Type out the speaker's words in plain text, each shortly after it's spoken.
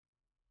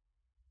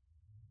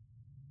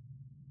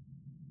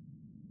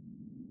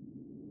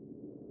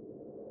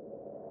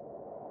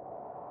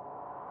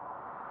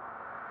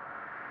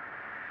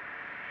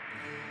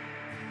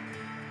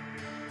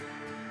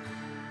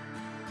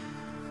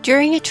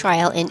During a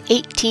trial in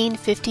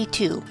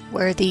 1852,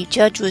 where the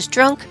judge was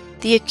drunk,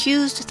 the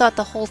accused thought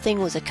the whole thing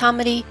was a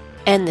comedy,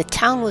 and the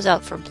town was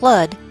out for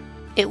blood,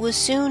 it was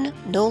soon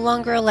no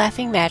longer a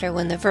laughing matter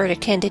when the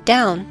verdict handed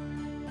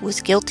down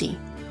was guilty.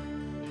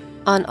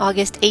 On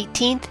August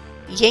 18th,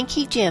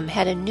 Yankee Jim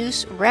had a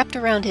noose wrapped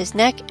around his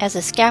neck as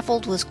a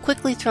scaffold was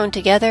quickly thrown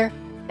together,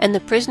 and the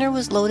prisoner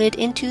was loaded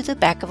into the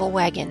back of a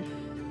wagon.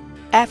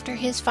 After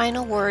his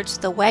final words,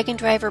 the wagon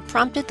driver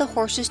prompted the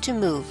horses to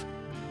move.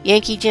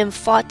 Yankee Jim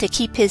fought to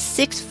keep his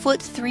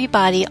 6'3"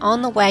 body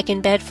on the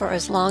wagon bed for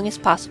as long as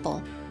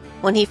possible.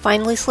 When he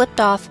finally slipped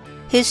off,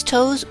 his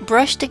toes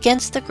brushed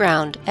against the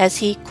ground as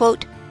he,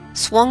 quote,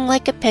 swung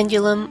like a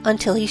pendulum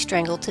until he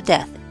strangled to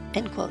death,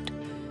 end quote.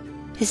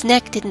 His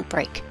neck didn't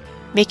break,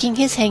 making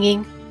his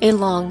hanging a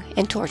long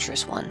and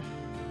torturous one.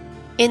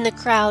 In the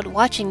crowd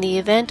watching the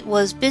event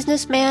was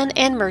businessman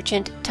and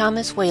merchant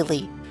Thomas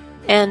Whaley,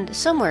 and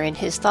somewhere in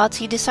his thoughts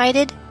he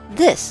decided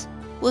this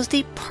was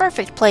the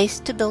perfect place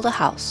to build a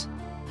house.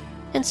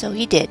 And so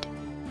he did.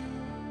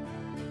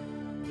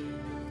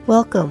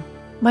 Welcome.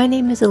 My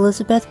name is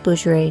Elizabeth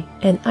Bougeret,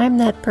 and I'm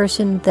that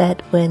person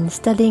that, when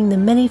studying the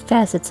many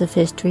facets of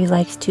history,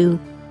 likes to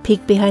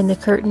peek behind the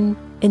curtain,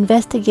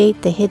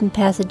 investigate the hidden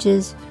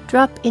passages,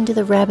 drop into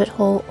the rabbit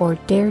hole, or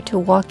dare to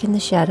walk in the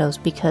shadows,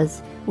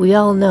 because we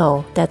all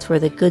know that's where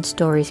the good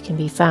stories can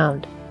be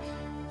found.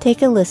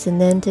 Take a listen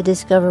then to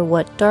discover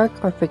what dark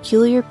or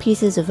peculiar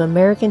pieces of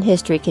American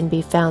history can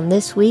be found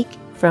this week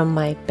from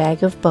my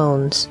bag of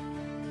bones.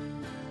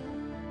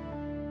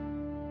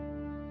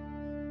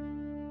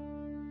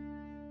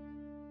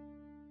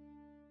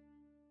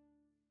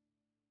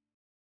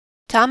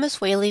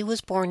 Thomas Whaley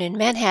was born in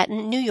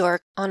Manhattan, New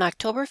York on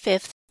October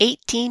 5,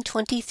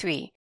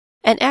 1823,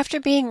 and after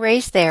being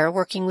raised there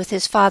working with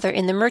his father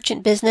in the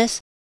merchant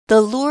business, the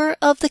lure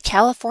of the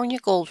California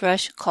gold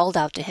rush called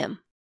out to him.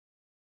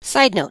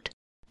 Side note,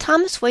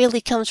 Thomas Whaley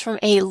comes from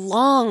a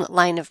long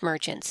line of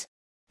merchants.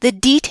 The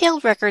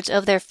detailed records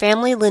of their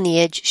family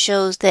lineage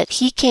shows that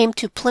he came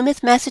to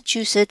Plymouth,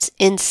 Massachusetts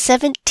in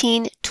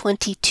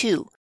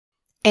 1722,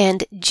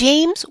 and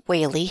James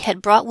Whaley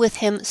had brought with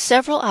him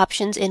several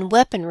options in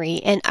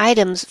weaponry and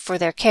items for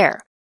their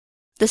care.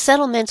 The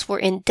settlements were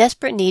in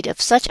desperate need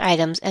of such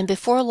items, and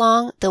before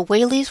long the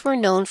Whaleys were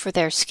known for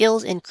their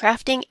skills in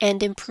crafting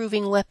and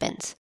improving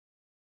weapons.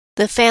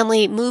 The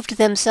family moved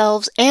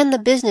themselves and the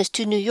business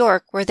to New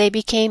York, where they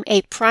became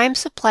a prime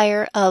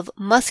supplier of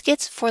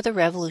muskets for the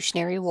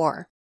Revolutionary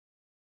War.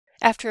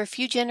 After a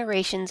few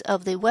generations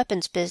of the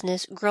weapons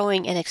business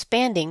growing and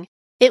expanding,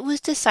 it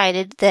was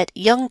decided that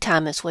young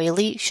Thomas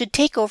Whaley should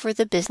take over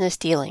the business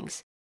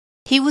dealings.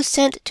 He was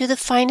sent to the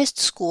finest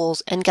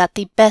schools and got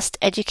the best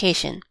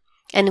education,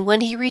 and when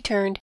he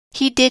returned,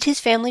 he did his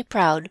family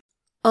proud,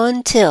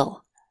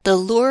 until the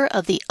lure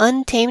of the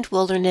untamed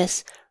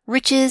wilderness,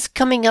 riches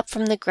coming up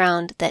from the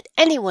ground that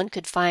anyone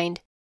could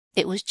find,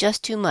 it was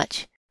just too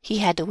much. He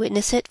had to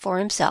witness it for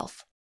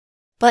himself.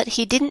 But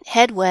he didn't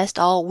head west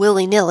all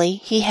willy-nilly.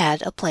 He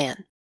had a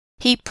plan.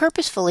 He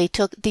purposefully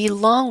took the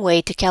long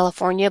way to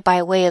California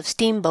by way of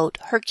steamboat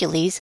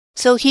Hercules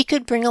so he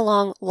could bring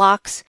along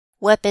locks,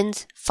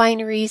 weapons,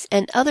 fineries,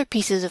 and other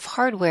pieces of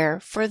hardware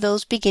for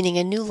those beginning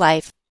a new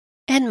life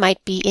and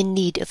might be in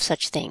need of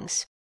such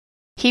things.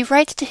 He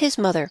writes to his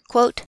mother,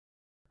 quote,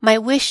 "My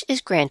wish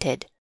is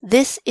granted.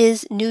 This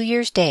is New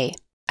Year's Day.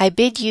 I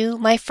bid you,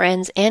 my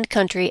friends and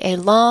country, a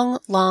long,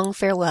 long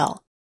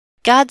farewell.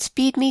 God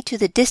speed me to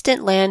the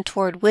distant land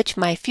toward which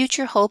my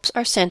future hopes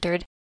are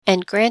centered,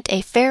 and grant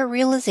a fair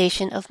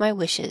realization of my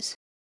wishes.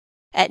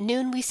 At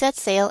noon we set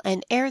sail,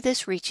 and ere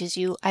this reaches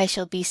you, I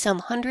shall be some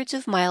hundreds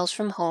of miles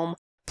from home,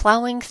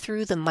 plowing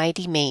through the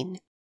mighty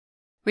main.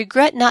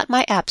 Regret not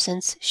my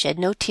absence, shed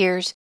no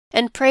tears,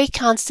 and pray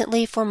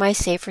constantly for my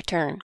safe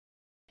return.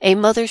 A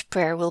mother's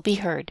prayer will be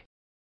heard.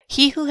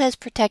 He who has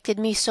protected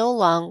me so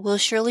long will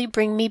surely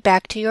bring me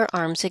back to your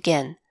arms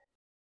again.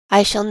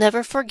 I shall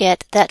never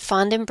forget that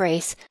fond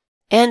embrace,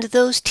 and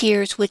those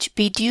tears which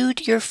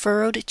bedewed your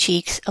furrowed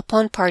cheeks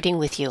upon parting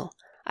with you.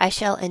 I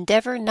shall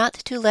endeavor not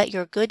to let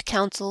your good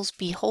counsels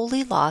be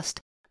wholly lost,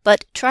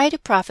 but try to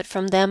profit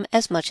from them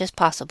as much as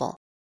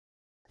possible.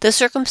 The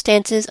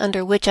circumstances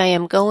under which I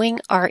am going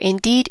are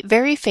indeed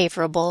very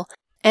favorable,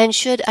 and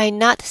should I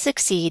not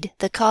succeed,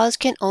 the cause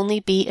can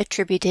only be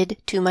attributed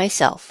to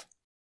myself."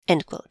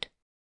 End quote.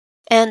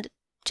 And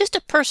just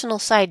a personal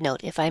side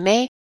note, if I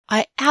may,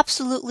 I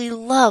absolutely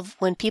love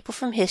when people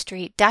from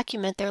history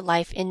document their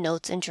life in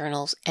notes and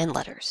journals and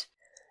letters.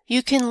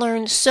 You can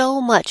learn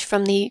so much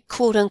from the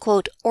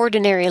quote-unquote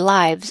ordinary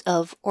lives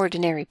of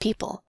ordinary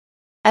people.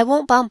 I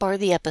won't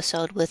bombard the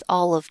episode with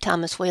all of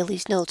Thomas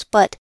Whaley's notes,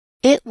 but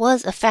it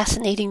was a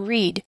fascinating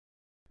read.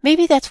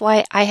 Maybe that's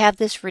why I have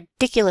this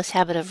ridiculous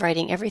habit of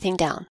writing everything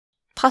down.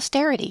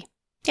 Posterity.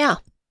 Yeah,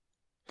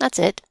 that's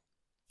it.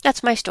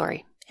 That's my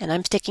story, and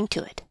I'm sticking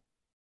to it.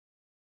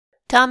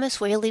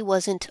 Thomas Whaley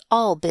wasn't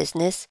all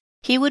business.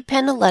 He would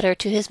pen a letter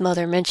to his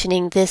mother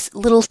mentioning this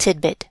little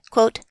tidbit,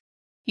 quote,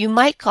 "You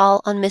might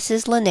call on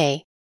Mrs.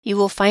 Lennay. You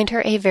will find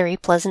her a very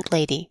pleasant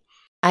lady.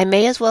 I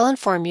may as well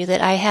inform you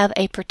that I have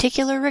a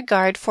particular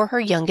regard for her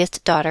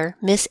youngest daughter,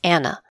 Miss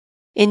Anna.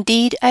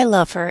 Indeed, I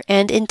love her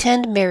and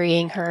intend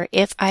marrying her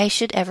if I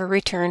should ever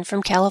return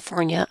from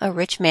California a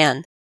rich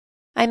man.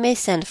 I may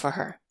send for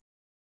her.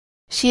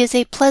 She is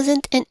a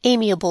pleasant and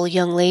amiable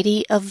young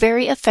lady of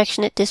very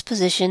affectionate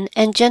disposition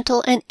and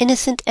gentle and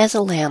innocent as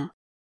a lamb.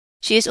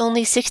 She is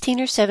only 16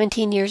 or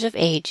 17 years of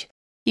age.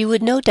 You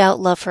would no doubt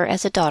love her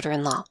as a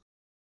daughter-in-law."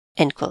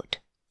 End quote.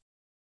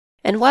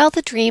 And while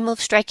the dream of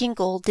striking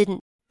gold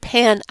didn't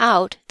pan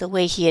out the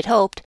way he had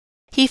hoped,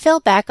 he fell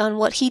back on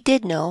what he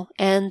did know,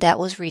 and that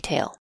was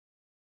retail.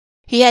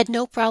 He had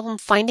no problem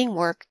finding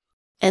work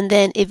and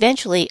then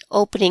eventually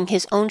opening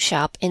his own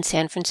shop in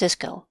San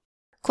Francisco.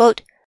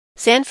 Quote,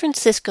 "San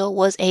Francisco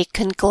was a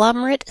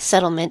conglomerate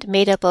settlement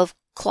made up of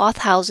cloth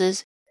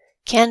houses,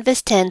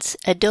 canvas tents,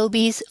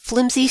 adobes,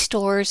 flimsy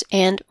stores,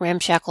 and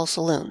ramshackle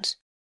saloons.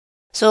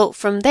 So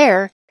from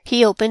there,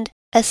 he opened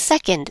a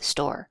second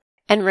store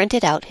and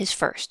rented out his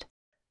first.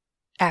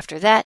 After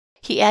that,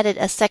 he added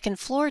a second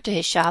floor to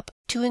his shop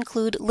to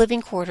include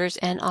living quarters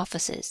and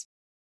offices.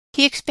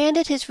 He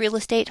expanded his real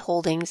estate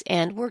holdings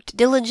and worked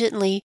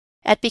diligently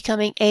at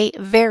becoming a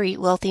very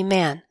wealthy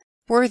man,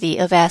 worthy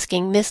of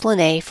asking Miss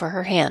Lene for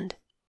her hand.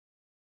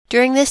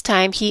 During this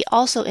time, he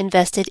also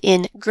invested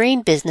in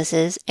grain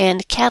businesses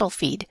and cattle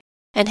feed,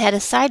 and had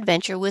a side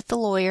venture with the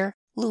lawyer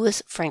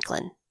Louis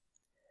Franklin.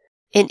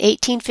 In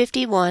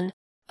 1851,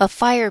 a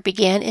fire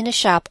began in a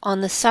shop on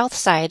the south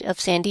side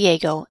of San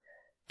Diego,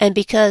 and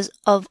because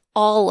of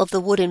all of the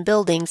wooden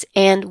buildings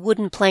and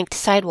wooden planked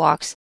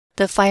sidewalks,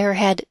 the fire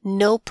had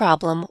no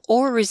problem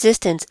or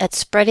resistance at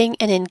spreading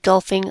and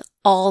engulfing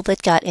all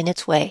that got in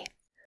its way.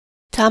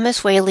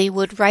 Thomas Whaley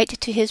would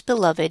write to his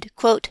beloved,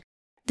 quote,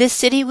 "This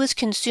city was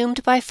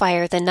consumed by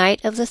fire the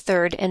night of the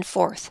 3rd and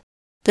 4th.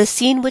 The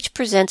scene which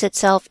presents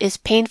itself is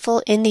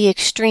painful in the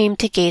extreme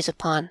to gaze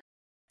upon.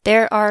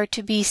 There are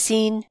to be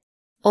seen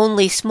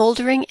only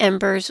smoldering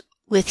embers,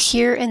 with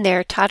here and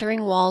there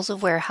tottering walls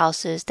of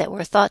warehouses that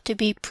were thought to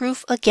be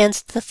proof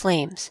against the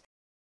flames.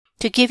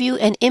 To give you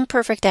an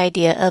imperfect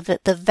idea of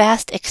the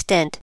vast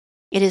extent,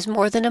 it is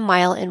more than a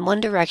mile in one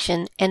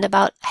direction and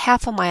about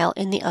half a mile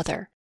in the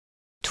other.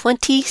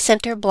 20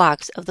 center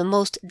blocks of the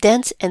most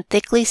dense and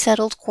thickly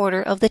settled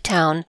quarter of the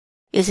town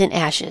is in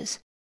ashes.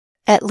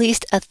 At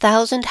least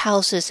 1,000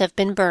 houses have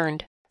been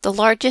burned, the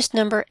largest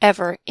number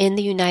ever in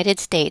the United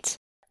States,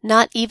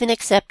 not even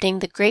excepting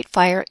the Great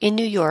Fire in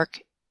New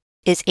York,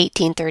 is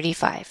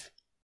 1835.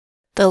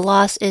 The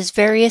loss is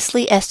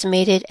variously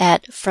estimated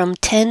at from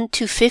 10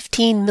 to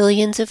 15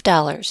 millions of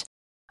dollars.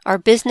 Our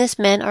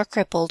businessmen are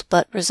crippled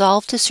but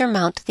resolved to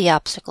surmount the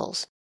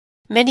obstacles.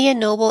 Many a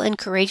noble and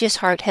courageous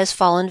heart has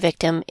fallen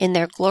victim in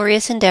their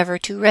glorious endeavor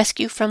to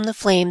rescue from the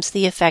flames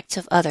the effects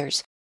of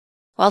others.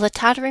 While the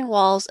tottering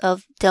walls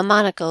of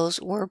Delmonico's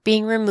were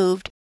being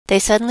removed, they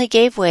suddenly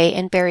gave way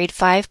and buried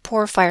 5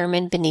 poor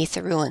firemen beneath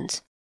the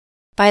ruins.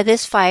 By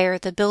this fire,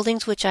 the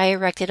buildings which I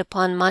erected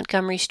upon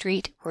Montgomery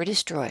Street were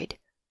destroyed.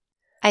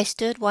 I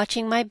stood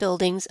watching my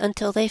buildings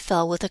until they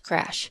fell with a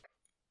crash.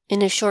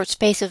 In a short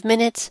space of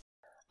minutes,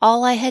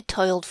 all I had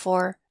toiled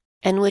for,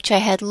 and which I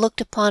had looked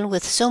upon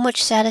with so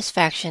much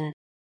satisfaction,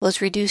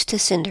 was reduced to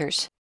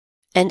cinders,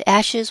 and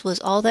ashes was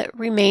all that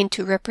remained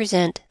to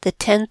represent the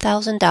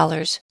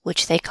 $10,000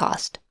 which they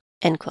cost."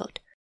 End quote.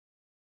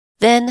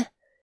 Then,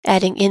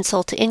 adding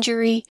insult to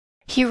injury,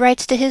 he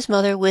writes to his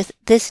mother with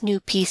this new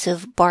piece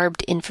of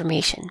barbed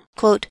information,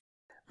 quote,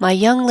 "My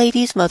young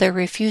lady's mother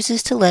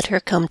refuses to let her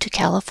come to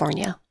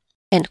California."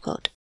 End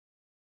quote.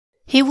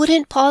 He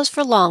wouldn't pause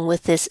for long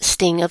with this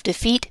sting of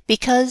defeat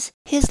because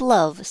his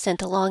love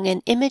sent along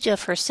an image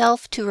of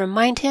herself to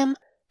remind him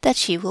that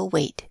she will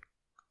wait.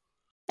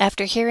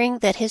 After hearing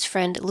that his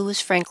friend Louis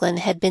Franklin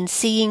had been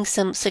seeing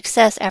some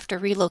success after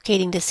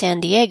relocating to San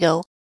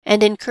Diego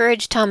and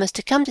encouraged Thomas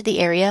to come to the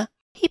area,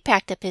 he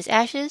packed up his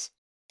ashes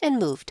and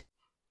moved.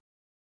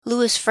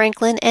 Louis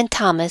Franklin and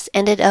Thomas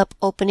ended up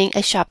opening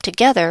a shop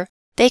together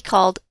they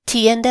called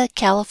Tienda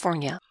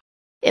California.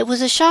 It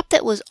was a shop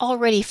that was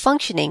already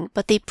functioning,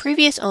 but the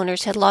previous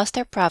owners had lost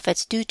their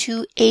profits due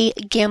to a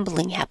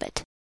gambling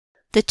habit.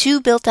 The two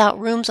built out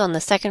rooms on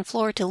the second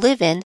floor to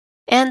live in,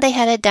 and they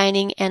had a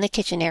dining and a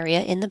kitchen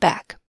area in the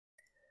back.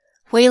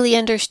 Whaley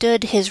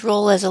understood his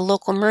role as a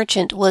local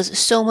merchant was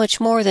so much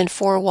more than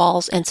 4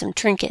 walls and some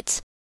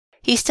trinkets.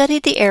 He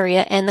studied the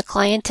area and the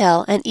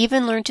clientele and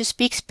even learned to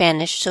speak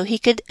Spanish so he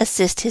could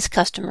assist his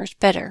customers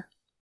better.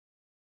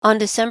 On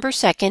December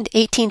 2nd,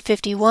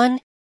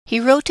 1851, he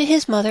wrote to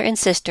his mother and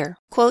sister,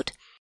 quote,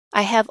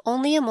 "I have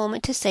only a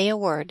moment to say a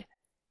word.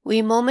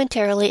 We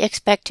momentarily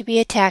expect to be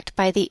attacked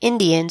by the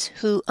Indians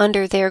who,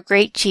 under their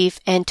great chief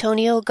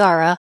Antonio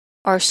Gara,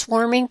 are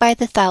swarming by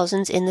the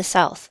thousands in the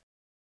south.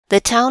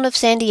 The town of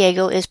San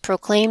Diego is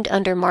proclaimed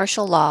under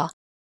martial law.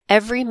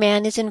 Every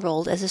man is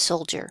enrolled as a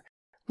soldier.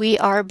 We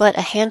are but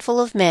a handful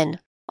of men.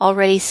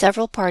 Already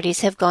several parties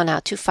have gone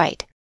out to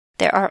fight.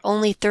 There are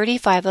only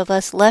 35 of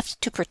us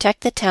left to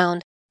protect the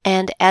town,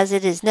 and as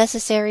it is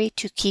necessary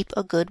to keep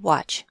a good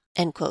watch."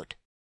 End quote.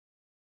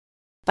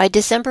 By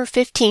December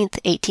 15,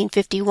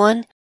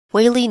 1851,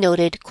 Whaley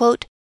noted,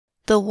 quote,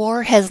 "The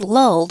war has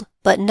lulled,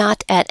 but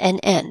not at an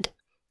end."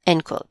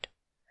 End quote.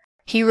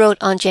 He wrote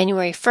on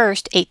January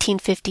 1st,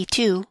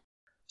 1852,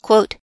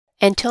 quote,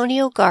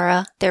 "Antonio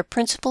Gara, their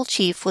principal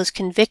chief, was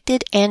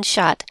convicted and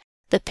shot,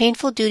 the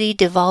painful duty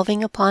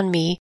devolving upon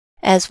me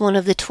as one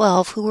of the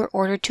 12 who were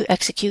ordered to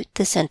execute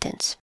the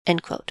sentence."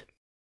 End quote.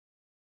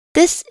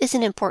 This is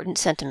an important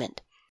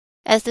sentiment.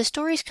 As the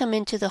stories come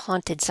into the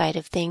haunted side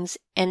of things,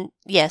 and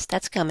yes,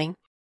 that's coming,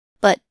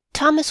 but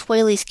Thomas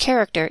Whaley's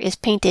character is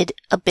painted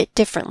a bit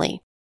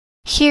differently.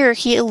 Here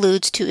he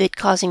alludes to it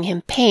causing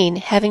him pain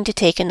having to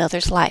take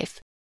another's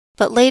life,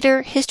 but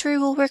later history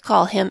will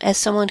recall him as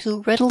someone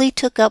who readily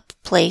took up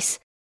place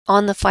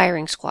on the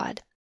firing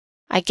squad.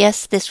 I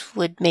guess this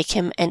would make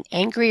him an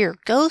angrier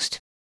ghost?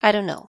 I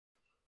don't know.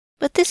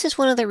 But this is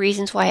one of the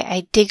reasons why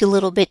I dig a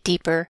little bit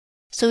deeper,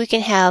 so we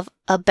can have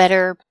a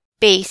better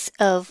base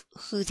of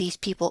who these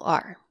people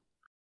are.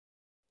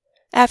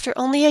 After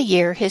only a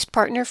year, his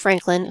partner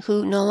Franklin,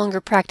 who no longer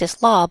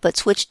practiced law but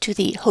switched to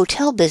the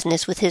hotel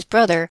business with his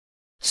brother,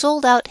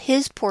 sold out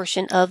his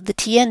portion of the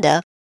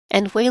tienda,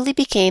 and Whaley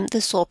became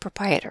the sole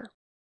proprietor.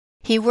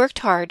 He worked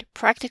hard,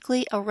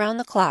 practically around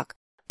the clock,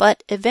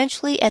 but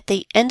eventually at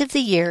the end of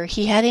the year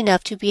he had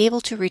enough to be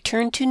able to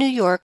return to New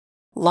York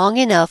long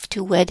enough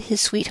to wed his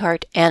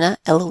sweetheart Anna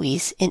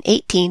Eloise in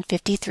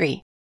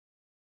 1853.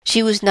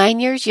 She was 9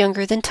 years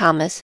younger than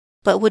Thomas,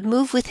 but would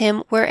move with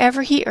him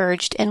wherever he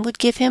urged and would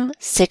give him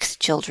 6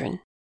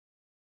 children.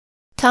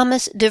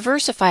 Thomas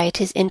diversified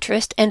his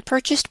interest and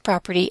purchased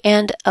property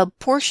and a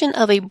portion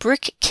of a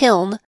brick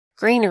kiln,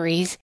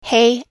 granaries,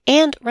 hay,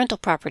 and rental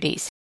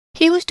properties.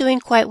 He was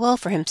doing quite well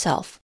for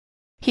himself.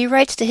 He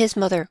writes to his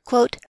mother,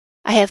 quote,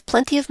 "I have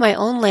plenty of my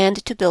own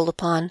land to build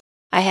upon.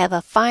 I have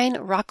a fine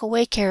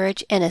rockaway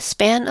carriage and a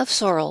span of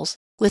sorrels,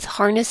 with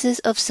harnesses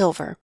of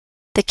silver.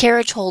 The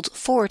carriage holds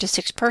 4 to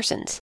 6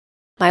 persons.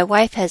 My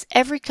wife has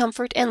every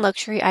comfort and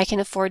luxury I can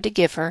afford to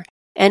give her,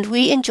 and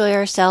we enjoy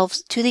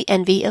ourselves to the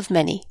envy of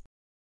many.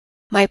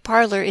 My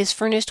parlor is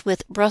furnished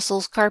with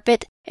Brussels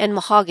carpet and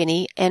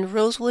mahogany and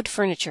rosewood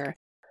furniture,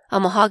 a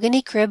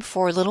mahogany crib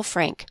for little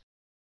Frank.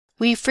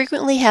 We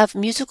frequently have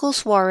musical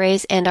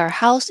soirees, and our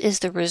house is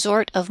the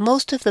resort of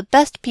most of the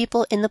best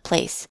people in the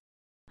place.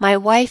 My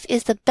wife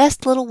is the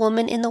best little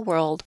woman in the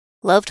world,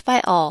 loved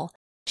by all.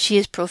 She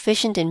is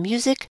proficient in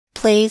music,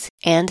 plays,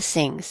 and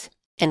sings."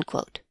 End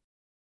quote.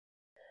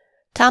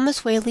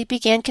 Thomas Whaley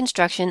began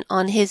construction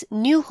on his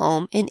new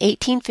home in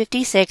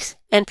 1856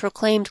 and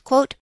proclaimed,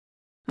 quote,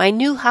 "My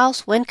new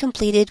house, when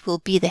completed, will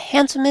be the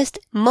handsomest,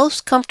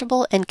 most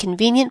comfortable and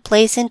convenient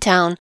place in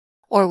town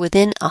or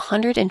within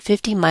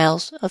 150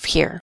 miles of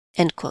here."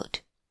 End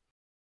quote.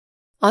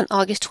 On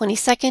August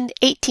 22,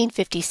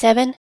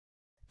 1857,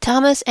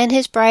 Thomas and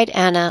his bride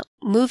Anna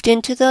moved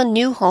into the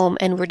new home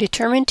and were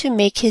determined to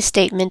make his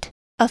statement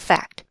a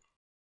fact.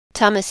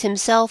 Thomas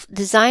himself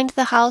designed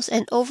the house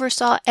and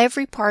oversaw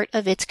every part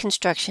of its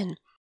construction.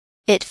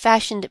 It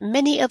fashioned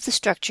many of the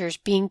structures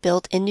being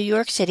built in New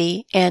York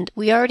City, and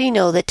we already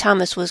know that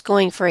Thomas was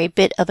going for a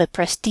bit of a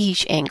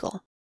prestige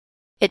angle.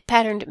 It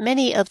patterned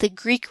many of the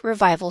Greek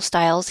revival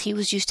styles he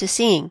was used to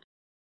seeing: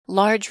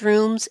 large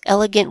rooms,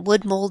 elegant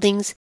wood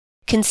moldings,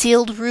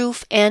 concealed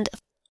roof, and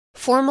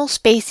formal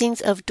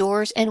spacings of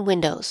doors and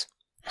windows,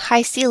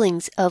 high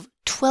ceilings of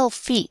 12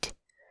 feet.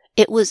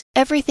 It was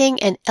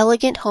everything an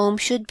elegant home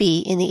should be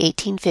in the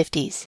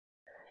 1850s.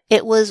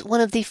 It was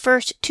one of the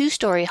first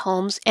 2-story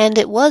homes, and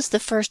it was the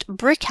first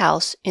brick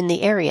house in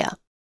the area.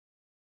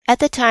 At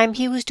the time,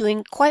 he was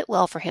doing quite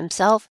well for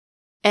himself,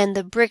 and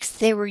the bricks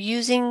they were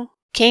using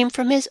came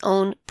from his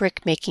own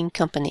brick-making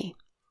company.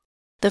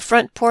 The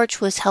front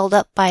porch was held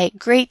up by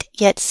great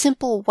yet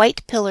simple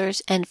white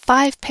pillars, and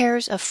 5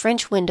 pairs of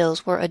French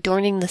windows were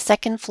adorning the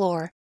second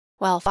floor,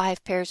 while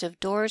 5 pairs of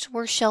doors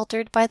were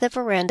sheltered by the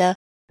veranda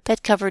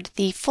that covered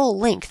the full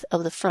length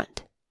of the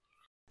front.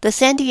 The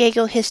San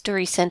Diego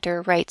History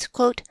Center writes,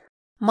 quote,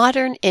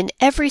 "Modern in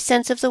every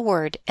sense of the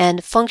word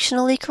and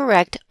functionally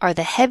correct are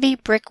the heavy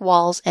brick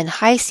walls and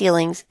high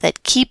ceilings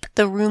that keep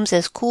the rooms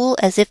as cool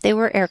as if they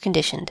were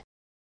air-conditioned.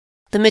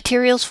 The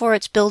materials for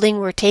its building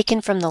were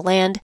taken from the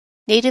land.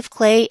 Native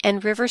clay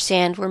and river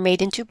sand were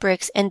made into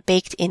bricks and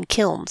baked in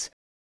kilns.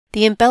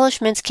 The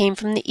embellishments came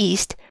from the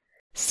East,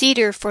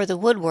 cedar for the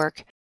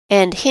woodwork,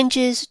 and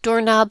hinges,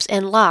 doorknobs,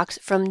 and locks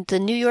from the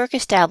New York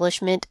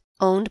establishment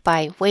owned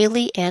by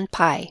Whaley and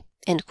Pye."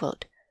 End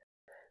quote.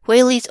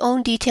 Whaley's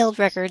own detailed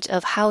records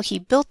of how he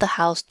built the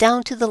house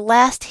down to the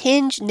last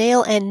hinge,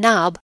 nail, and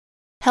knob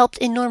helped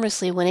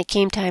enormously when it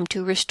came time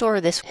to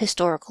restore this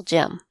historical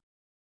gem.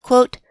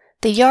 Quote,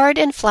 "The yard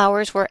and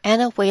flowers were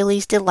Anna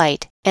Whaley's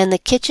delight, and the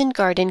kitchen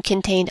garden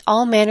contained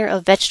all manner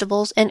of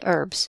vegetables and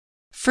herbs.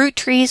 Fruit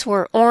trees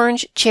were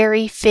orange,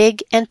 cherry,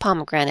 fig, and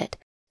pomegranate.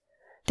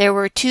 There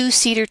were 2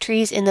 cedar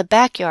trees in the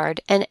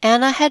backyard, and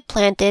Anna had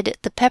planted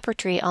the pepper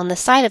tree on the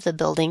side of the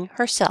building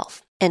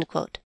herself." End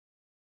quote.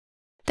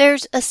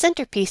 There's a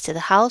centerpiece to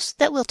the house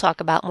that we'll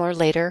talk about more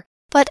later,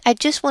 but I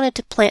just wanted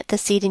to plant the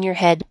seed in your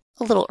head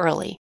a little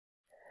early.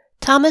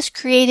 Thomas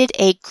created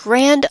a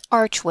grand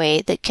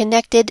archway that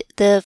connected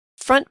the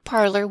front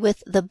parlor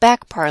with the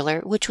back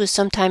parlor, which was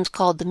sometimes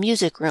called the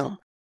music room.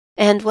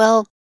 And,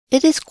 well,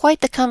 it is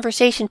quite the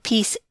conversation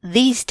piece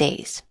these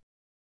days.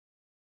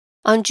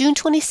 On June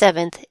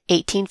 27,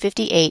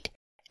 1858,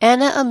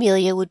 Anna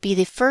Amelia would be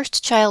the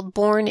first child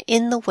born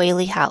in the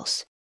Whaley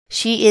house.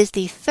 She is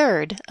the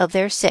third of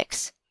their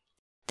 6.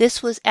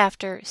 This was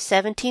after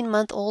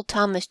 17-month-old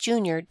Thomas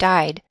Jr.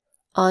 died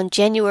on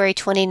January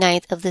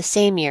 29th of the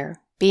same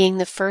year, being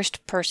the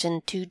first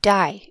person to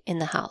die in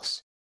the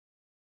house.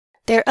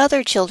 Their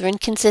other children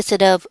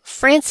consisted of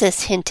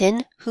Francis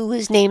Hinton, who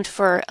was named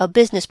for a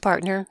business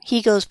partner.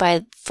 He goes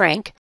by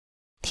Frank.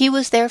 He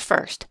was there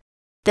first.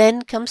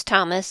 Then comes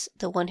Thomas,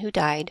 the one who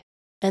died,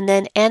 and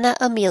then Anna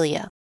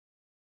Amelia.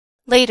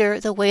 Later,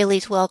 the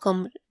Whaleys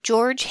welcomed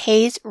George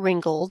Hayes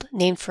Ringgold,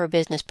 named for a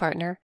business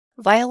partner,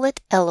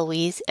 Violet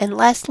Eloise, and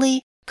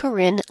lastly,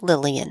 Corinne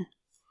Lillian.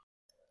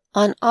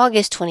 On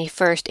August 21,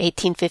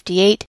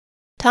 1858,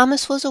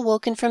 Thomas was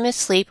awoken from his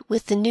sleep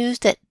with the news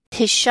that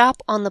his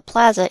shop on the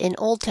plaza in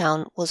Old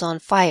Town was on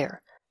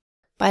fire.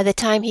 By the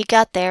time he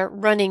got there,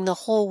 running the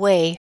whole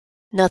way,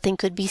 nothing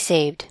could be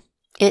saved.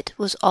 It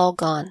was all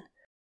gone.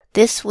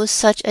 This was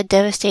such a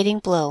devastating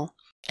blow,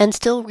 and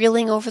still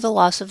reeling over the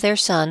loss of their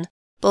son,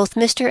 both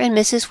Mr. and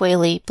Mrs.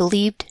 Whaley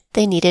believed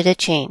they needed a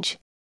change.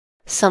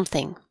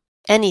 Something,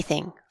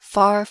 anything,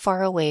 far,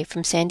 far away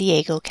from San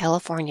Diego,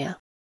 California.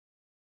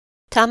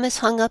 Thomas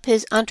hung up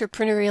his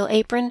entrepreneurial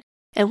apron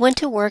and went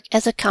to work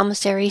as a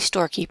commissary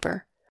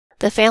storekeeper.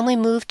 The family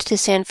moved to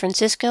San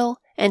Francisco,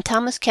 and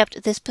Thomas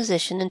kept this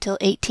position until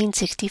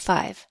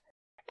 1865,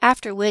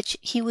 after which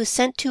he was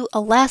sent to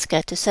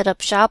Alaska to set up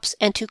shops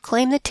and to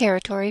claim the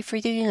territory for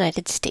the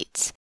United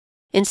States.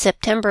 In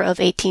September of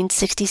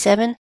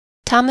 1867,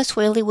 Thomas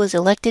Whaley was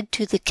elected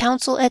to the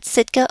council at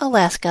Sitka,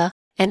 Alaska,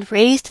 and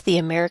raised the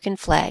American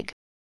flag.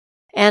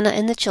 Anna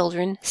and the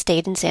children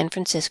stayed in San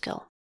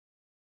Francisco.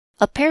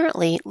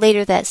 Apparently,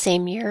 later that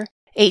same year,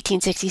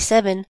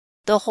 1867,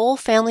 the whole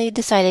family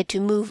decided to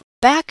move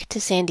back to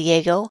San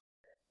Diego,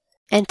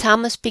 and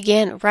Thomas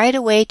began right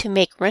away to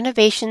make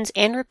renovations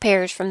and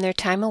repairs from their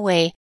time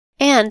away,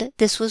 and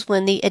this was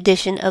when the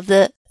addition of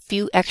the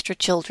few extra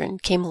children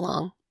came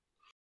along.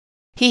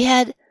 He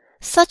had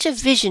such a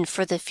vision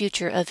for the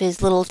future of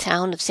his little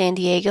town of San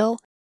Diego.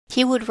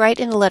 He would write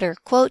in a letter,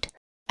 quote,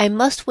 "I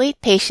must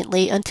wait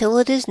patiently until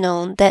it is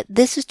known that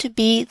this is to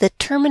be the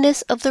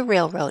terminus of the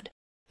railroad.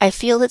 I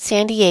feel that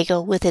San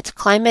Diego, with its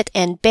climate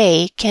and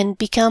bay, can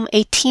become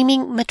a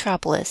teeming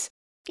metropolis.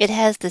 It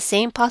has the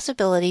same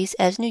possibilities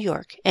as New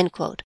York." End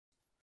quote.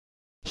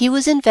 He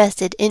was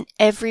invested in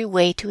every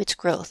way to its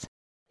growth,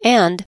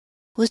 and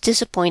was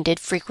disappointed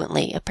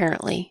frequently,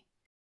 apparently.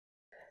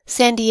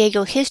 San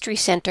Diego History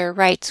Center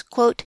writes,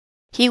 quote,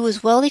 "He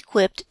was well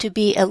equipped to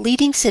be a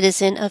leading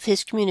citizen of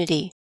his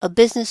community, a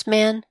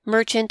businessman,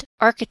 merchant,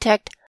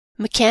 architect,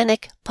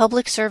 mechanic,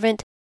 public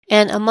servant,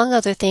 and, among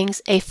other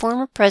things, a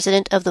former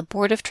president of the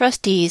Board of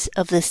Trustees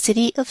of the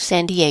City of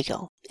San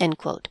Diego." End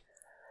quote.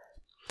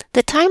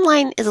 The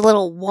timeline is a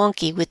little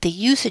wonky with the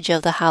usage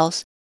of the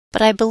house,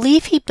 but I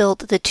believe he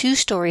built the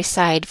 2-story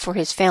side for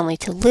his family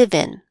to live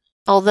in,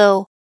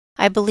 although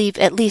I believe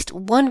at least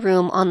one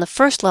room on the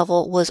first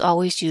level was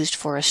always used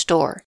for a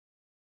store.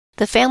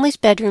 The family's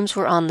bedrooms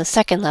were on the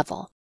second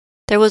level.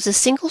 There was a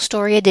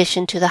single-story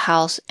addition to the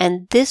house,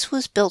 and this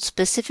was built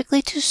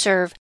specifically to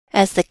serve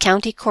as the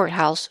county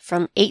courthouse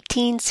from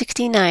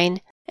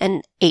 1869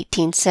 and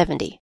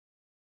 1870.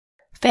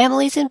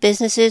 Families and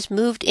businesses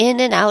moved in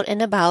and out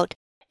and about,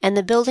 and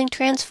the building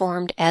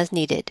transformed as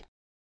needed.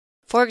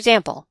 For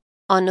example,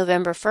 on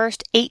November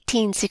 1st,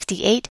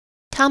 1868,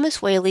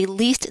 Thomas Whaley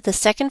leased the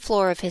second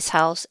floor of his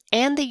house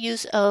and the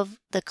use of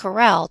the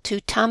corral to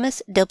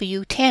Thomas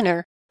W.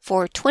 Tanner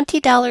for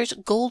 $20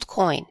 gold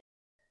coin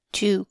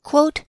to,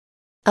 quote,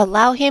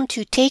 "allow him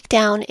to take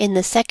down in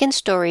the second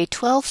story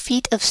 12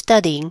 feet of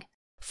studding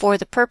for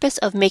the purpose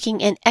of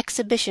making an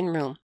exhibition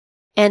room,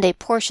 and a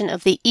portion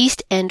of the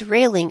east end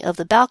railing of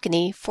the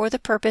balcony for the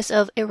purpose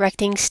of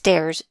erecting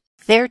stairs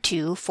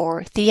thereto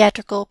for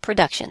theatrical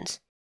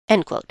productions."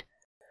 End quote.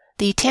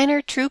 The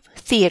Tanner Troupe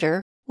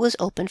Theater was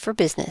open for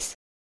business,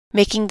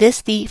 making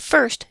this the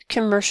first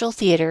commercial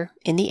theater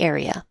in the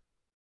area.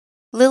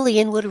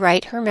 Lillian would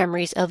write her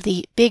memories of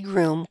the big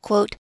room,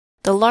 quote,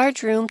 "The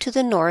large room to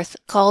the north,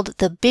 called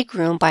the big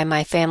room by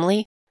my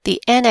family,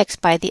 the annex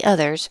by the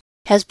others,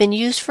 has been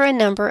used for a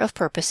number of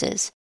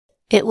purposes.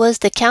 It was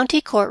the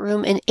county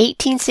courtroom in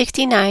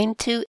 1869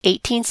 to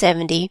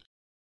 1870,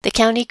 the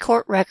county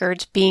court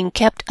records being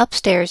kept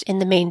upstairs in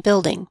the main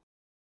building.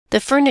 The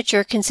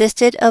furniture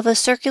consisted of a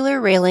circular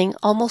railing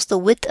almost the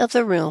width of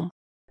the room,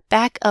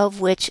 back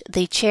of which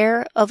the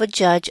chair of a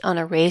judge on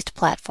a raised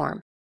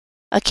platform.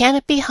 A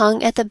canopy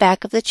hung at the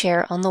back of the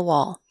chair on the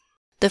wall.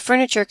 The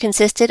furniture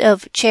consisted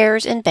of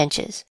chairs and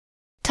benches.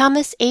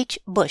 Thomas H.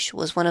 Bush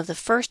was one of the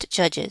first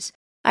judges.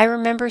 I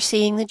remember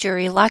seeing the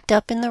jury locked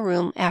up in the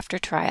room after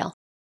trial.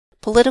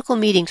 Political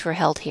meetings were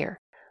held here.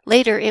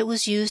 Later it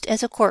was used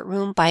as a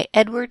courtroom by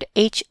Edward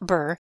H.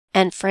 Burr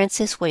and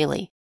Francis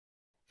Whaley.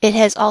 It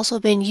has also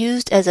been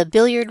used as a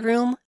billiard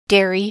room,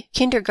 dairy,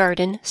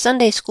 kindergarten,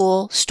 Sunday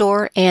school,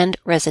 store, and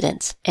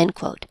residence." End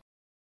quote.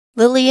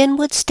 Lillian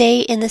would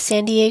stay in the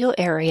San Diego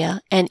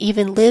area and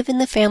even live in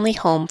the family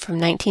home from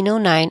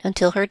 1909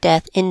 until her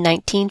death in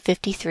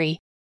 1953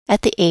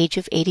 at the age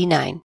of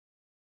 89.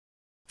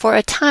 For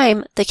a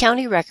time, the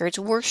county records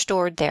were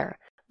stored there,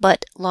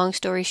 but, long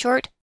story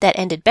short, that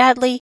ended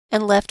badly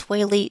and left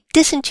Whaley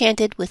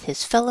disenchanted with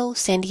his fellow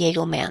San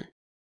Diego man.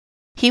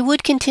 He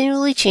would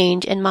continually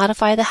change and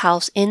modify the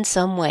house in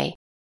some way.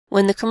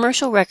 When the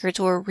commercial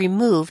records were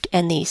removed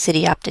and the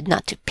city opted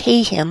not to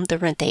pay him the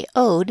rent they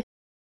owed,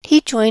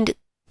 he joined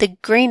the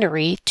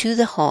granary to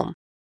the home.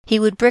 He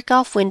would brick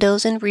off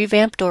windows and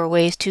revamp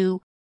doorways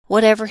to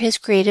whatever his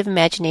creative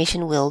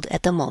imagination willed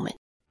at the moment.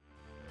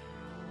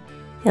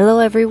 Hello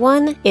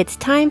everyone, it's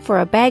time for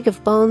a Bag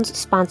of Bones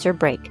sponsor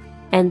break,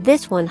 and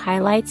this one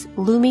highlights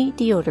Lume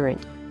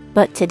deodorant.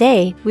 But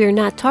today, we're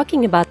not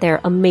talking about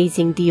their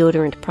amazing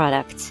deodorant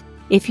products.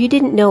 If you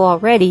didn't know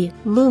already,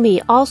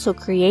 Lume also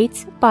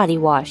creates body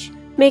wash.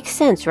 Makes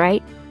sense,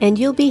 right? And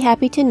you'll be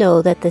happy to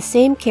know that the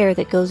same care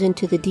that goes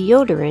into the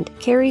deodorant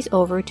carries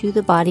over to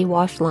the body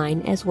wash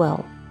line as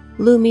well.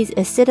 Lume's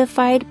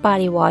acidified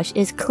body wash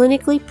is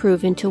clinically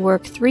proven to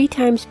work 3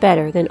 times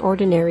better than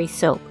ordinary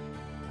soap.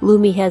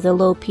 Lume has a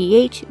low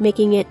pH,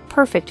 making it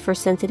perfect for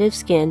sensitive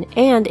skin,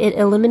 and it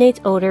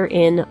eliminates odor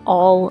in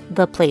all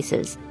the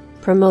places,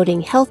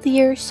 promoting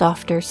healthier,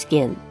 softer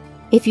skin.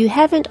 If you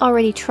haven't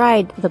already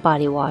tried the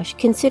body wash,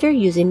 consider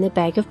using the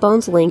Bag of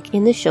Bones link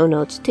in the show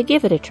notes to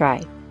give it a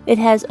try. It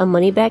has a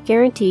money-back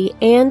guarantee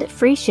and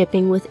free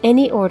shipping with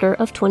any order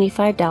of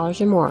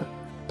 $25 or more.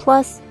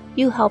 Plus,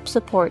 you help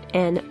support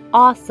an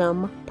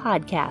awesome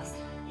podcast.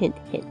 Hint,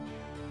 hint.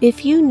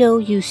 If you know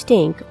you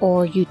stink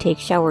or you take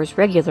showers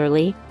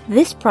regularly,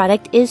 this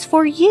product is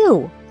for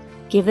you.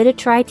 Give it a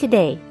try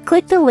today.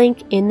 Click the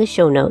link in the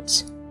show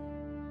notes.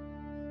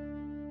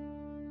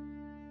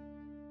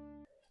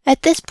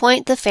 At this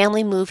point, the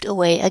family moved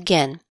away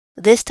again,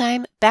 this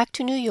time back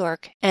to New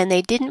York, and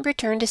they didn't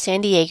return to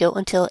San Diego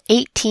until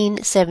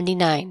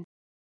 1879.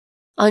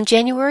 On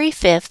January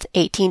 5th,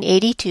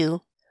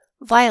 1882,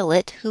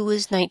 Violet, who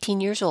was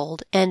 19 years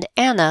old, and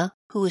Anna,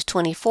 who was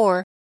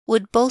 24,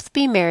 would both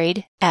be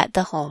married at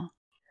the home.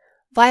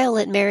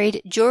 Violet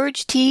married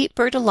George T.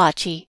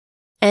 Bertolacci,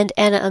 and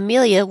Anna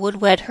Amelia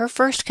would wed her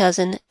first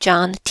cousin,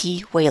 John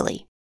T.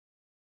 Whaley.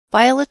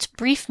 Violet's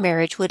brief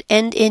marriage would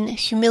end in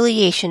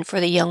humiliation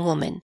for the young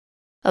woman.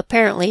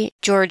 Apparently,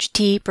 George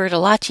T.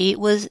 Bertolacci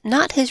was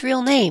not his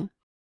real name,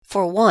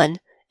 for one,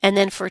 and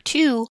then for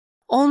two,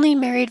 only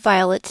married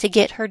Violet to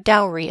get her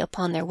dowry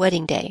upon their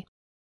wedding day.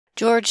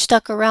 George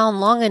stuck around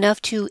long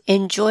enough to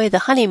enjoy the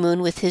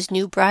honeymoon with his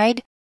new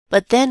bride,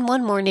 but then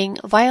one morning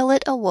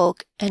Violet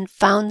awoke and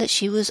found that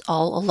she was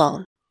all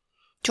alone.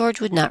 George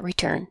would not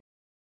return.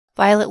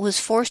 Violet was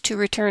forced to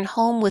return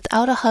home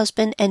without a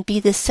husband and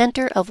be the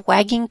center of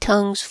wagging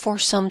tongues for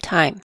some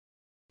time.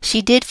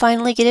 She did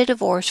finally get a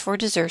divorce for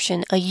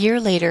desertion a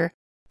year later,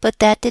 but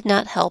that did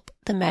not help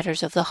the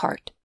matters of the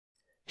heart.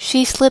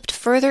 She slipped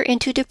further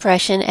into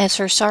depression as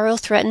her sorrow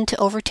threatened to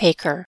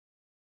overtake her.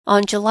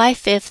 On July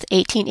 5,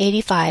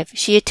 1885,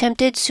 she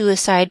attempted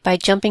suicide by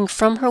jumping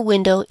from her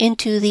window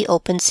into the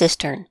open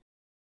cistern.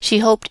 She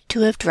hoped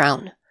to have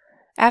drowned.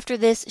 After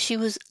this, she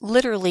was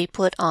literally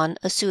put on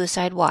a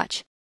suicide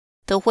watch.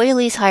 The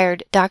Whaleys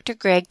hired Dr.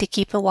 Gregg to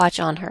keep a watch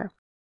on her.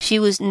 She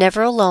was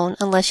never alone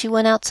unless she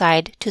went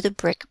outside to the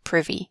brick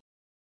privy.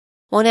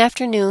 One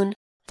afternoon,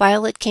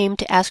 Violet came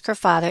to ask her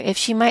father if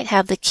she might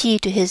have the key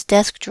to his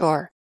desk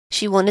drawer.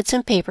 She wanted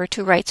some paper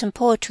to write some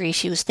poetry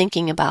she was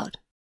thinking about.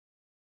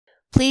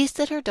 Pleased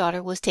that her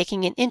daughter was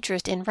taking an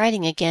interest in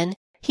writing again,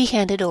 he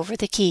handed over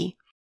the key.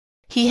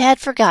 He had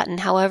forgotten,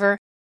 however,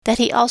 that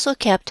he also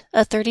kept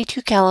a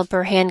 .32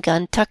 caliber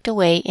handgun tucked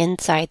away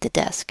inside the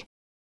desk.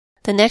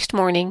 The next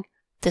morning,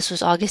 this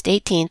was August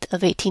 18th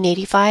of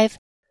 1885,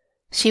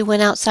 she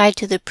went outside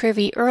to the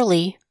privy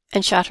early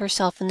and shot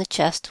herself in the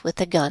chest with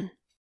the gun.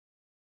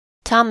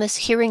 Thomas,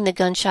 hearing the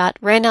gunshot,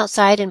 ran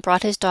outside and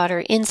brought his daughter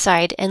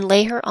inside and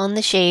lay her on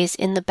the chaise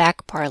in the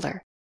back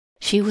parlor.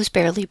 She was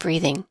barely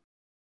breathing.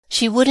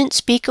 She wouldn't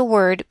speak a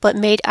word, but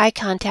made eye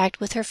contact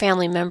with her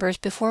family members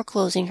before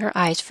closing her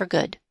eyes for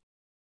good.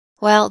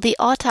 While the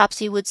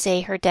autopsy would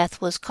say her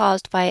death was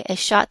caused by a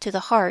shot to the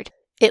heart,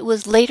 it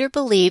was later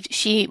believed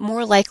she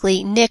more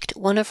likely nicked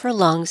one of her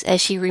lungs as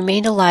she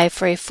remained alive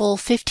for a full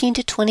 15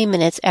 to 20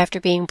 minutes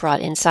after being brought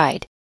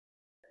inside.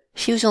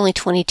 She was only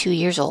 22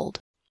 years old.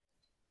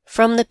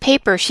 From the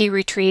paper she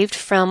retrieved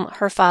from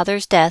her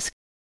father's desk,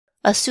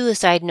 a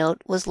suicide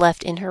note was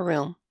left in her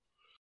room.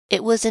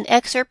 It was an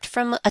excerpt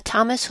from a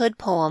Thomas Hood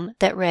poem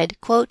that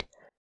read, quote,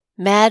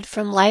 "Mad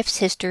from life's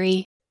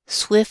history,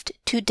 swift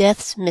to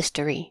death's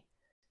mystery,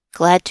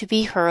 glad to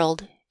be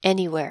hurled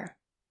anywhere,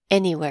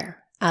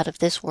 anywhere out of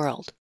this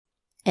world."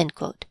 End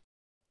quote.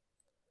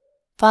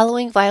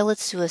 Following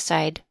Violet's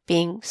suicide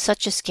being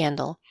such a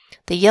scandal,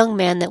 the young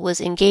man that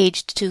was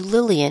engaged to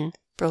Lillian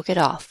broke it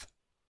off.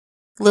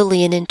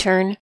 Lillian, in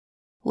turn,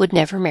 would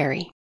never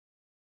marry.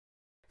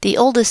 The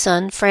oldest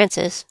son,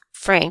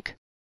 Frank,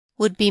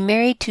 would be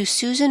married to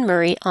Susan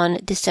Murray on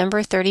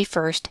December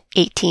 31,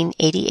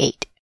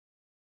 1888.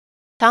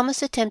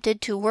 Thomas attempted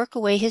to work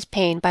away his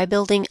pain by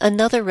building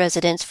another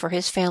residence for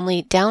his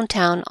family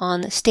downtown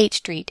on State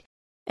Street,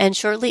 and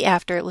shortly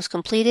after it was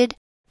completed,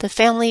 the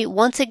family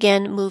once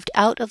again moved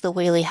out of the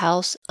Whaley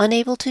house,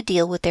 unable to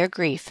deal with their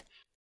grief.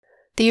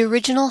 The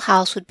original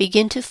house would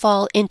begin to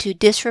fall into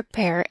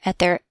disrepair at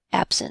their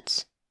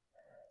absence.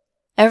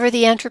 Ever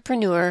the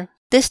entrepreneur,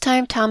 this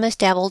time Thomas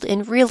dabbled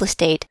in real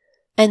estate,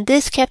 and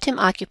this kept him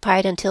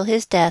occupied until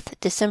his death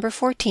December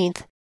 14,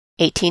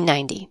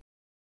 1890.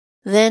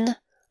 Then,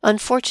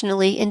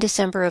 unfortunately, in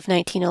December of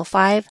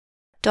 1905,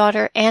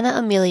 daughter Anna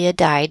Amelia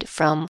died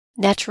from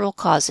natural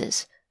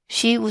causes.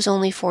 She was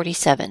only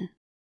 47.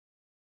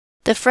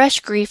 The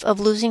fresh grief of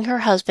losing her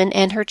husband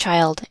and her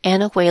child,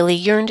 Anna Whaley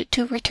yearned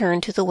to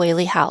return to the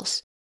Whaley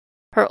house.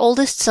 Her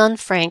oldest son,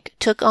 Frank,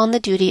 took on the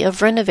duty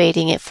of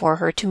renovating it for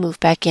her to move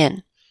back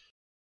in.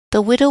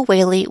 The widow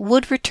Whaley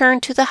would return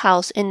to the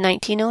house in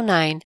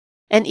 1909,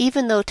 and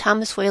even though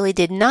Thomas Whaley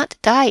did not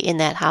die in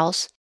that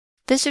house,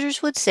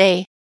 visitors would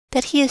say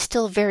that he is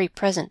still very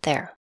present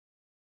there.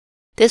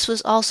 This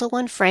was also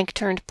when Frank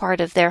turned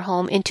part of their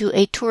home into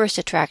a tourist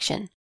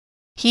attraction.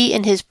 He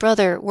and his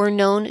brother were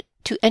known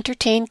to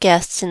entertain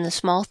guests in the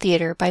small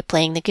theater by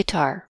playing the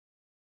guitar.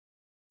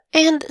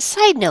 And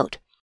side note,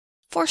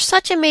 for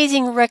such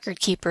amazing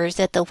record keepers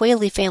that the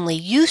Whaley family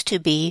used to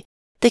be,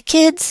 the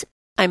kids,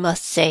 I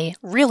must say,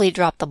 really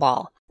dropped the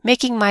ball,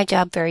 making my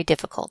job very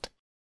difficult.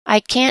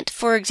 I can't,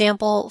 for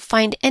example,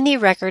 find any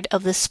record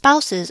of the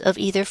spouses of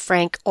either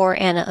Frank or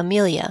Anna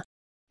Amelia,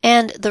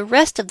 and the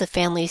rest of the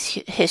family's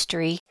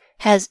history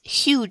has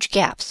huge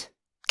gaps.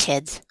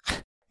 Kids.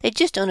 They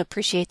just don't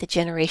appreciate the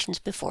generations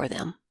before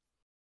them.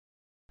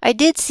 I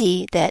did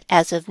see that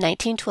as of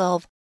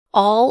 1912,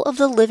 all of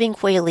the living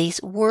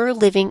Whaleys were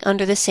living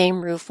under the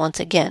same roof once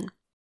again.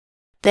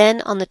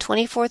 Then, on the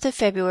 24th of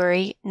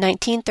February,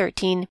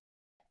 1913,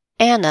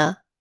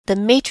 Anna, the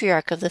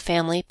matriarch of the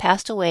family,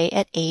 passed away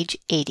at age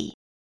 80.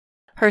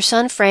 Her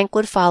son Frank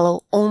would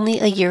follow only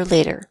a year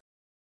later.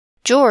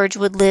 George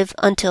would live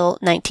until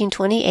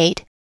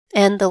 1928,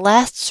 and the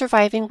last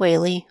surviving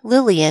Whaley,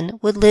 Lillian,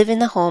 would live in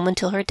the home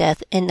until her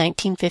death in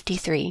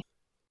 1953.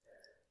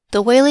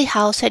 The Whaley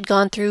house had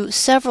gone through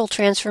several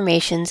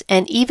transformations,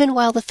 and even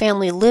while the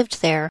family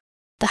lived there,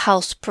 the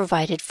house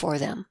provided for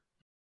them.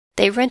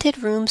 They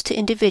rented rooms to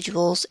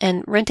individuals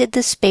and rented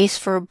the space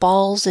for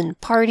balls and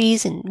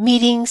parties and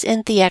meetings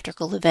and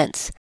theatrical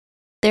events.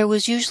 There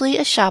was usually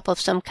a shop of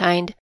some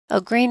kind,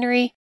 a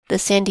granary, the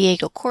San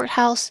Diego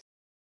courthouse,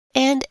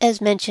 and,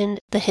 as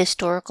mentioned, the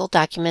historical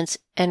documents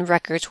and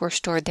records were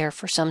stored there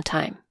for some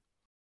time.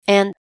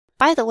 And,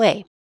 by the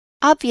way,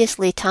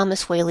 obviously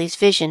Thomas Whaley's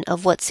vision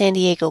of what San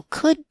Diego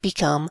could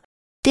become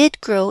did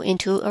grow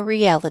into a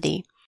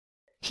reality.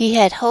 He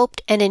had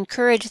hoped and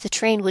encouraged the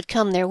train would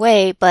come their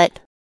way, but,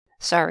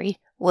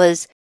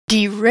 was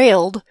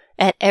derailed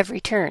at every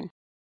turn.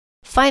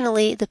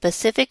 Finally, the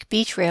Pacific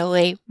Beach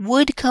Railway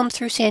would come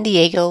through San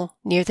Diego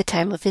near the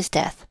time of his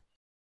death.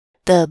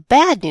 The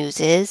bad news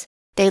is,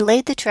 they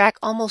laid the track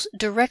almost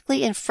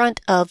directly in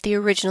front of the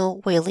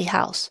original Whaley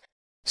house.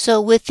 So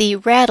with the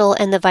rattle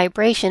and the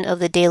vibration of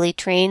the daily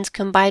trains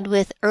combined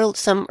with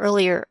some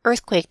earlier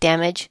earthquake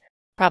damage,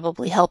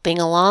 probably helping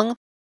along,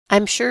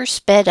 I'm sure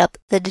sped up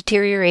the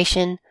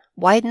deterioration,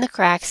 widened the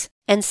cracks,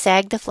 and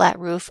sagged the flat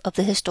roof of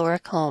the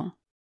historic home.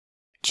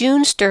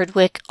 June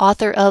Sturdwick,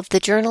 author of the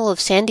Journal of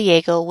San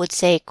Diego, would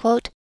say,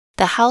 quote,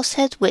 "The house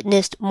has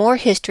witnessed more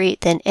history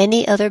than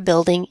any other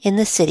building in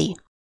the city."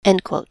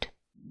 End quote.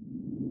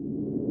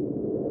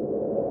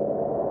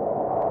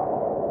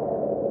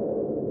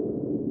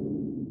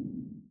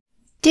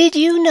 Did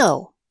you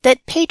know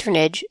that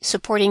patronage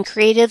supporting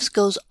creatives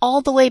goes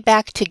all the way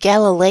back to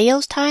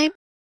Galileo's time?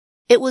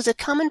 It was a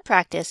common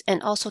practice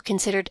and also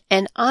considered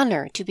an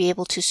honor to be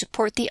able to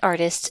support the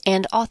artists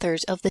and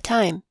authors of the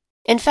time.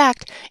 In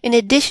fact, in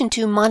addition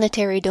to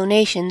monetary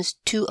donations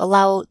to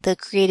allow the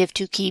creative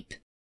to keep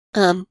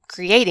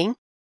creating,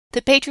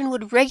 the patron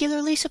would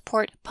regularly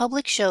support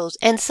public shows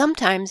and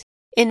sometimes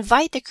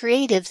invite the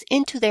creatives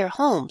into their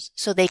homes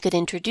so they could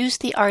introduce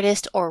the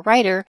artist or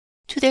writer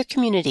to their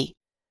community,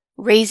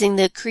 raising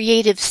the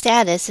creative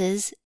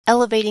statuses,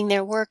 elevating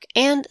their work,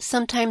 and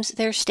sometimes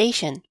their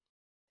station.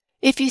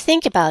 If you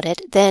think about it,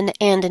 then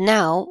and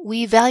now,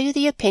 we value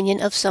the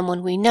opinion of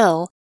someone we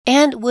know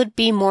and would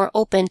be more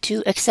open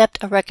to accept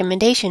a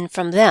recommendation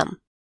from them.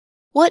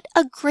 What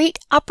a great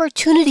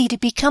opportunity to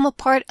become a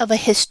part of a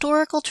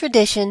historical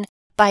tradition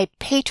by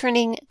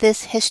patroning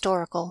this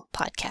historical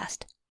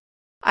podcast.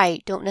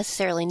 I don't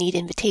necessarily need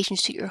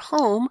invitations to your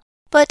home,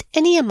 but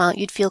any amount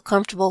you'd feel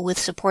comfortable with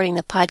supporting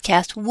the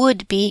podcast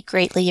would be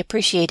greatly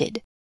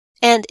appreciated.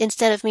 And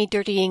instead of me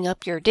dirtying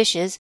up your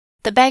dishes,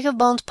 the Bag of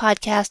Bones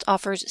podcast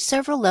offers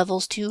several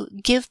levels to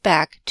give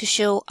back to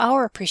show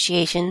our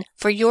appreciation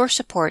for your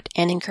support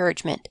and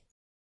encouragement.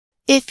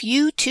 If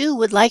you too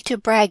would like to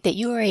brag that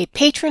you are a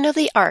patron of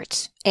the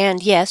arts,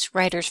 and yes,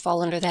 writers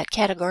fall under that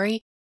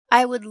category,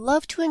 I would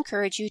love to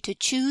encourage you to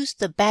choose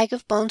the Bag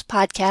of Bones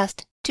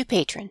podcast to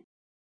patron.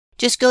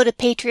 Just go to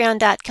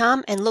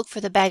patreon.com and look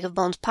for the Bag of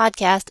Bones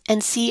podcast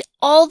and see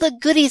all the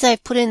goodies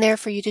I've put in there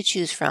for you to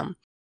choose from.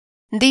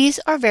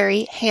 These are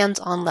very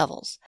hands-on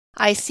levels.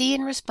 I see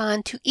and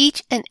respond to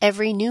each and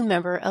every new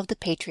member of the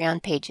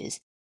Patreon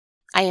pages.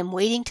 I am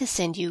waiting to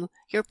send you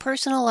your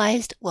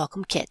personalized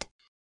welcome kit.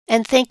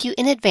 And thank you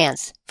in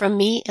advance from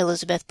me,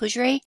 Elizabeth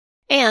Bougeret,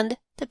 and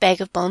the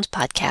Bag of Bones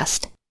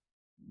podcast.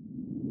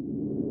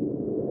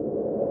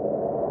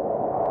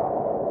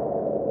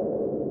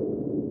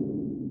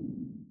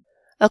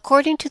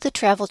 According to the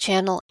Travel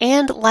Channel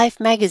and Life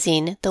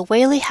magazine, the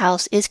Whaley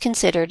House is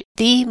considered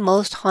the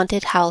most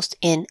haunted house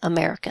in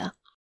America.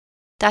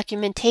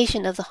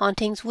 Documentation of the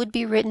hauntings would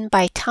be written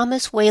by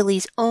Thomas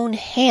Whaley's own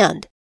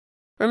hand.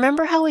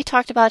 Remember how we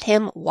talked about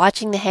him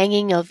watching the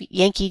hanging of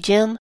Yankee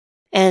Jim,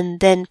 and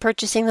then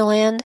purchasing the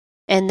land,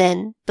 and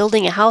then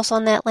building a house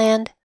on that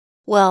land?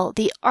 Well,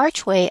 the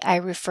archway I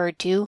referred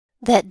to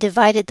that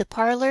divided the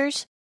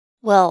parlors,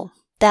 well,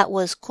 that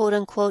was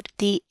quote-unquote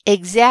the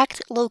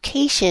exact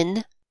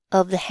location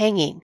of the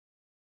hanging.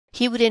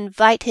 He would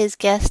invite his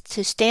guests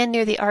to stand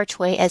near the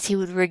archway as he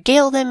would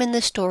regale them in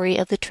the story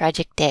of the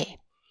tragic day.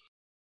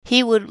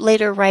 He would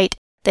later write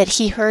that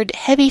he heard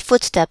heavy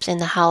footsteps in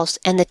the house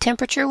and the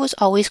temperature was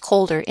always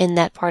colder in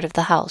that part of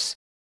the house.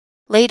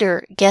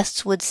 Later,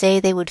 guests would say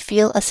they would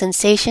feel a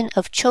sensation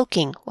of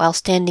choking while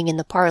standing in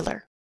the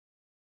parlor.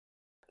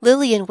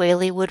 Lillian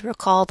Whaley would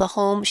recall the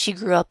home she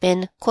grew up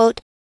in,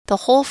 quote,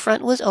 "The whole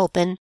front was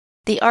open.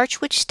 The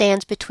arch which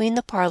stands between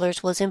the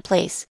parlors was in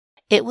place.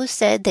 It was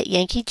said that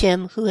Yankee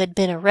Jim, who had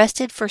been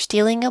arrested for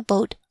stealing a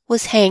boat,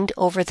 was hanged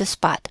over the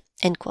spot."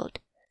 End quote.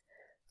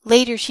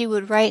 Later she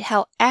would write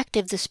how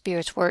active the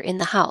spirits were in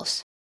the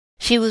house.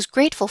 She was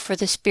grateful for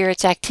the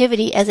spirits'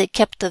 activity as it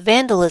kept the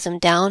vandalism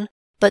down,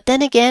 but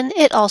then again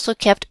it also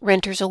kept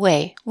renters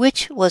away,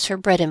 which was her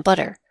bread and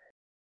butter.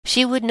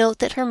 She would note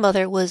that her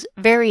mother was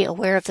very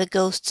aware of the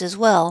ghosts as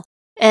well,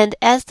 and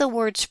as the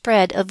word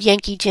spread of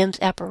Yankee Jim's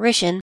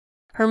apparition,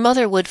 her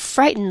mother would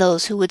frighten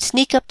those who would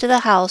sneak up to the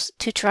house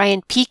to try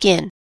and peek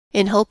in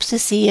hopes to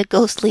see a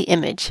ghostly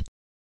image.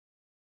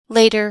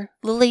 Later,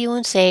 Lily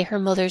would say her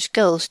mother's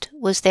ghost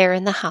was there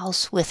in the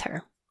house with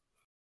her.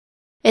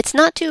 It's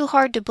not too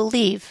hard to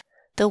believe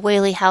the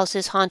Whaley house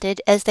is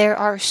haunted, as there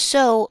are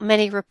so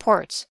many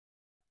reports.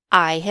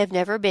 I have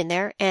never been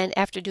there, and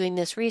after doing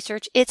this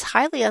research, it's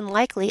highly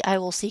unlikely I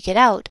will seek it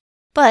out,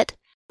 but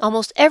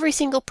almost every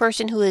single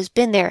person who has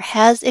been there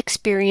has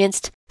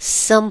experienced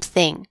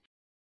something.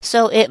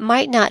 So it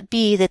might not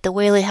be that the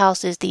Whaley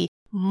house is the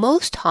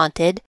most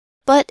haunted,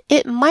 but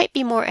it might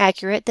be more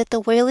accurate that the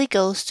Whaley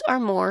ghosts are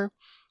more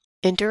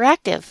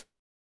interactive.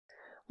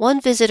 One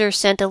visitor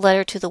sent a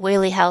letter to the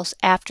Whaley house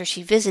after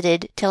she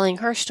visited, telling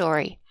her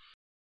story.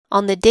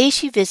 On the day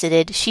she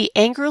visited, she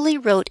angrily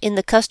wrote in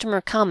the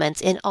customer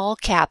comments in all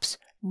caps,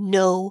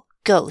 "No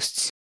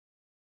ghosts."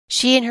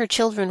 She and her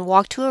children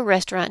walked to a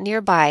restaurant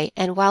nearby,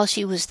 and while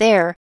she was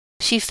there,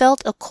 she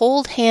felt a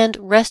cold hand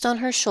rest on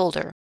her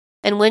shoulder,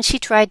 and when she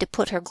tried to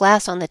put her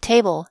glass on the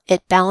table,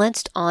 it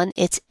balanced on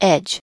its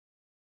edge.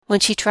 When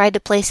she tried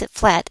to place it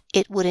flat,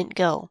 it wouldn't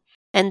go.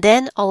 And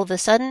then, all of a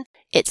sudden,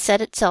 it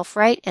set itself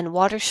right and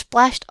water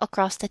splashed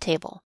across the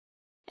table.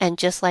 And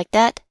just like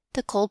that,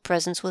 the cold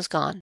presence was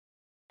gone.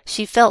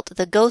 She felt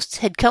the ghosts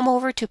had come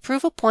over to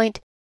prove a point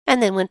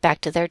and then went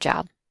back to their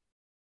job.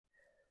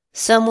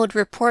 Some would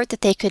report that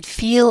they could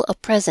feel a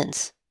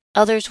presence.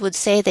 Others would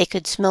say they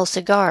could smell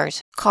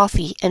cigars,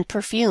 coffee, and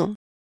perfume.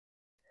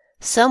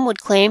 Some would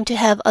claim to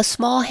have a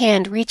small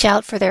hand reach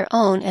out for their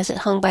own as it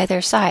hung by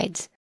their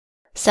sides.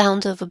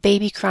 Sounds of a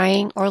baby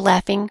crying or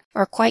laughing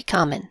are quite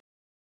common.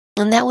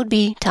 And that would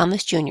be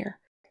Thomas Jr.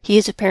 He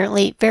is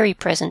apparently very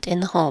present in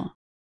the home.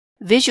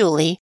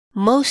 Visually,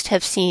 most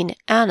have seen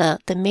Anna,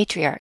 the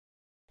matriarch.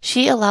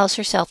 She allows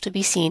herself to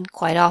be seen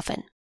quite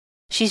often.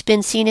 She's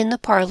been seen in the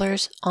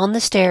parlors, on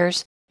the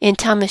stairs, in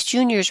Thomas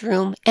Jr.'s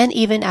room, and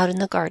even out in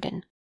the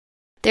garden.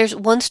 There's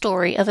one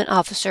story of an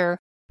officer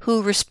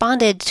who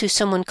responded to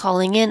someone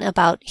calling in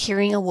about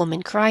hearing a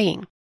woman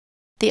crying.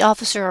 The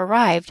officer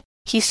arrived.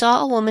 He saw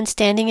a woman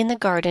standing in the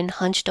garden,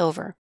 hunched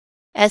over.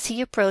 As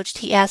he approached,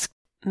 he asked,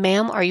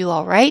 "Ma'am, are you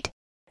all right?"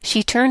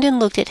 She turned and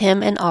looked at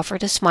him and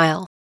offered a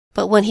smile,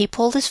 but when he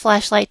pulled his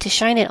flashlight to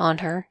shine it on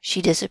her,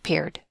 she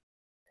disappeared.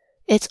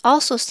 It's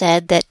also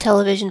said that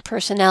television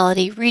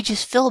personality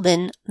Regis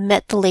Philbin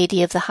met the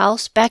lady of the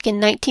house back in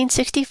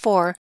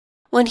 1964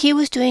 when he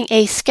was doing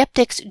a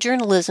skeptics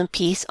journalism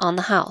piece on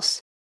the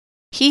house.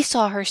 He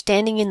saw her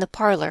standing in the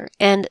parlor,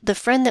 and the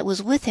friend that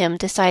was with him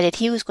decided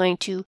he was going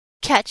to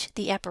catch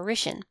the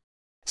apparition.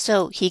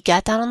 So he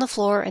got down on the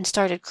floor and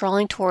started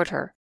crawling toward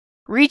her.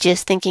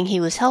 Regis, thinking he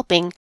was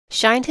helping,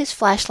 shined his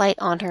flashlight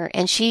on her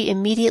and she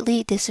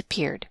immediately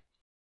disappeared.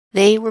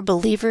 They were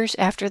believers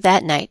after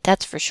that night,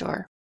 that's for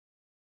sure.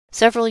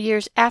 Several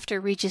years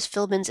after Regis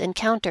Philbin's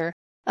encounter,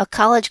 a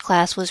college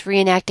class was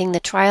reenacting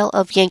the trial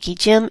of Yankee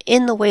Jim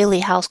in the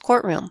Whaley House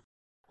courtroom.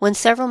 When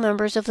several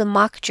members of the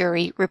mock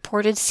jury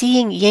reported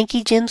seeing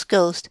Yankee Jim's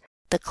ghost,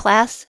 the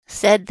class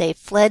said they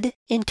fled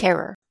in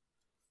terror.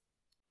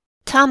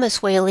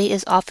 Thomas Whaley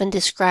is often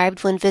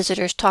described when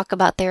visitors talk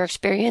about their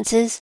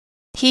experiences.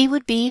 He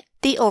would be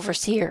the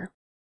overseer.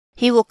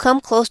 He will come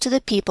close to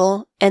the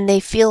people and they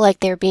feel like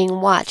they're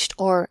being watched,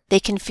 or they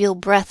can feel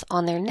breath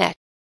on their neck,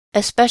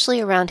 especially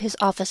around his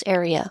office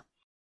area.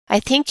 I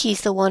think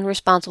he's the one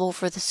responsible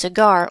for the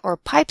cigar or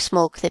pipe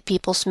smoke that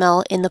people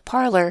smell in the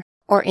parlor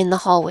or in the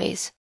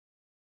hallways.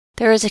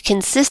 There is a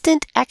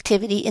consistent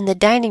activity in the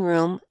dining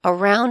room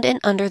around and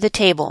under the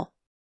table.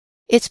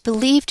 It's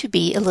believed to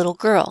be a little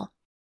girl.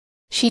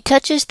 She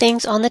touches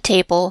things on the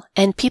table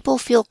and people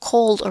feel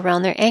cold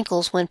around their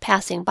ankles when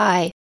passing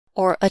by,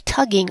 or a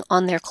tugging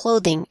on their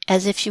clothing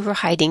as if she were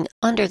hiding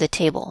under the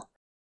table.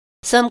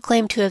 Some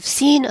claim to have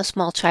seen a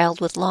small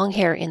child with long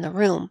hair in the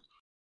room.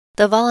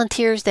 The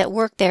volunteers that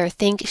work there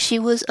think she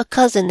was a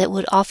cousin that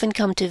would often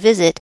come to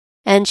visit,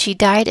 and she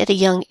died at a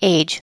young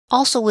age,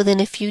 also within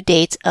a few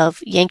dates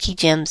of Yankee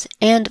Jim's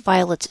and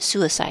Violet's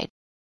suicide.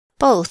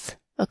 Both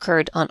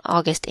occurred on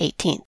August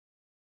 18th.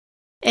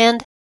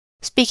 And,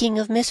 speaking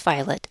of Miss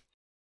Violet,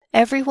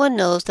 everyone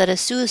knows that a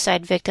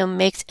suicide victim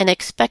makes an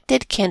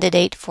expected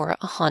candidate for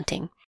a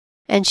haunting,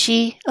 and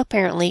she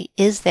apparently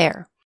is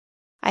there.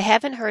 I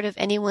haven't heard of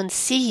anyone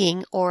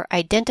seeing or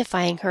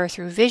identifying her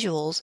through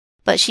visuals,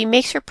 but she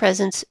makes her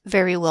presence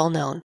very well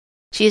known.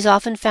 She is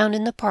often found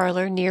in the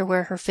parlor near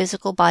where her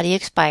physical body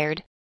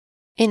expired,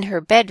 in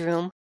her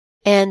bedroom,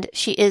 and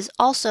she is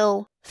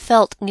also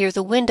felt near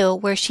the window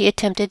where she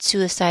attempted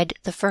suicide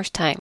the first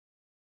time.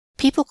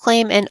 People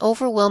claim an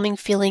overwhelming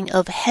feeling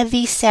of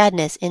heavy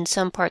sadness in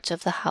some parts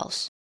of the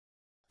house.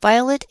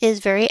 Violet is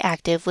very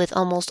active with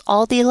almost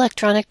all the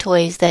electronic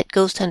toys that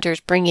ghost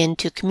hunters bring in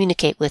to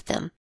communicate with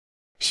them.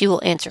 She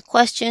will answer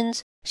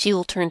questions, she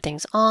will turn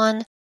things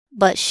on,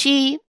 but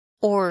she,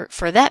 or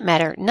for that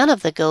matter, none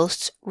of the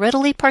ghosts,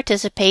 readily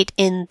participate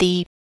in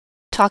the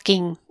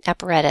talking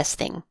apparatus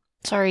thing.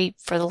 Sorry,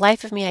 for the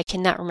life of me, I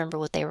cannot remember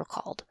what they were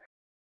called.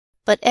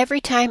 But every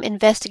time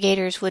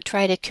investigators would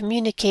try to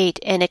communicate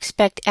and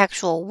expect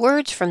actual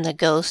words from the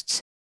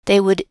ghosts, they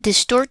would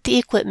distort the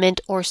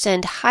equipment or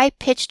send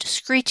high-pitched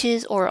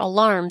screeches or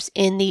alarms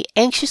in the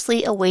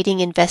anxiously awaiting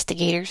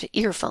investigators'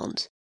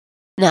 earphones.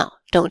 Now,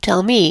 don't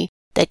tell me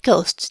that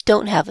ghosts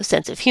don't have a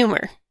sense of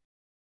humor.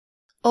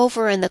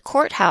 Over in the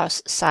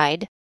courthouse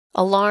side,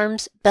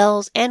 alarms,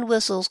 bells, and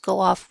whistles go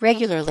off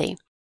regularly,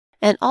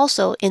 and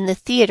also in the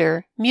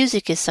theater,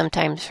 music is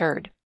sometimes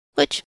heard,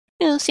 which,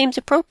 seems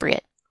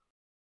appropriate.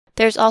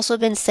 There's also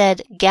been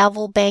said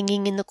gavel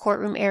banging in the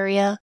courtroom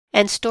area,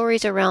 and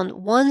stories around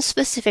one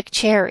specific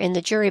chair in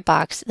the jury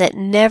box that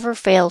never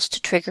fails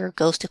to trigger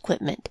ghost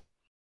equipment.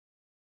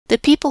 The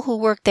people who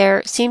work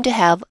there seem to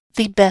have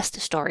the best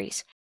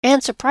stories,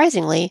 and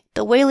surprisingly,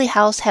 the Whaley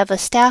House have a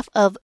staff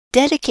of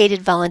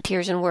dedicated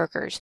volunteers and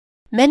workers.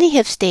 Many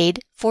have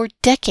stayed for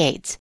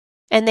decades,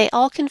 and they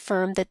all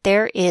confirm that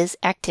there is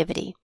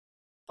activity.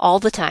 All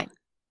the time.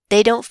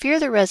 They don't fear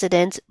the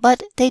residents,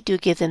 but they do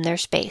give them their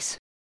space.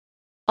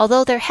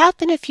 Although there have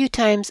been a few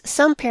times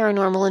some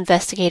paranormal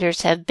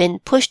investigators have been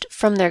pushed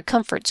from their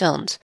comfort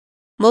zones,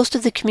 most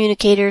of the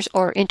communicators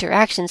or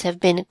interactions have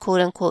been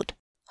quote-unquote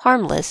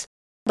harmless,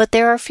 but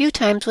there are a few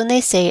times when they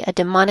say a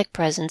demonic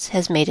presence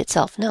has made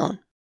itself known.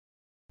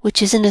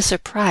 Which isn't a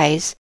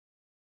surprise.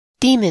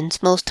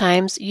 Demons most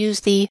times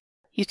use the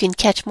 "you can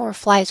catch more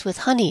flies with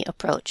honey"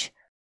 approach.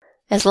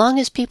 As long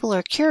as people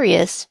are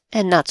curious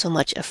and not so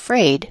much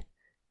afraid,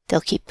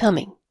 they'll keep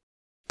coming.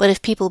 But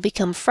if people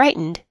become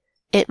frightened,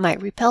 it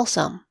might repel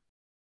some.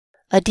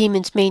 A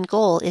demon's main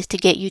goal is to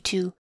get you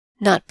to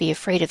not be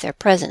afraid of their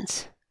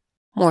presence.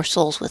 More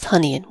souls with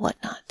honey and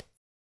whatnot.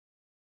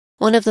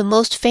 One of the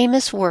most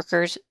famous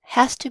workers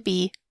has to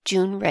be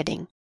June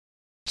Redding.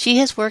 She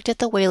has worked at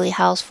the Whaley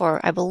House for,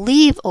 I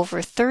believe,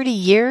 over 30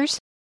 years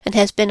and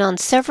has been on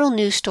several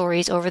news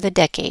stories over the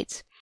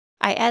decades.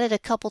 I added a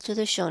couple to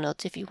the show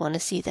notes if you want to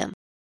see them.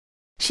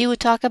 She would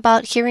talk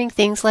about hearing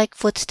things like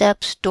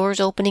footsteps, doors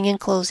opening and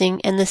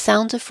closing, and the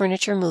sounds of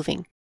furniture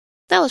moving.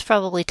 That was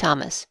probably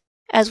Thomas.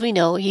 As we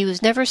know, he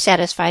was never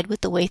satisfied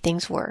with the way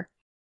things were.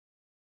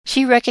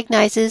 She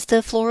recognizes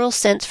the floral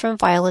scents from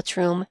Violet's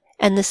room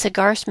and the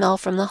cigar smell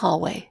from the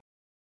hallway.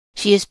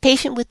 She is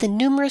patient with the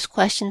numerous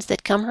questions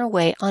that come her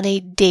way on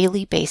a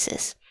daily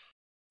basis.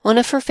 One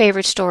of her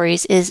favorite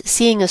stories is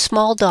seeing a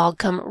small dog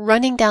come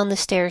running down the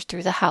stairs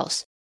through the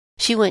house.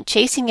 She went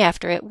chasing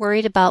after it,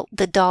 worried about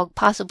the dog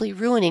possibly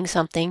ruining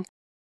something.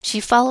 She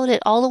followed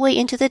it all the way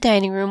into the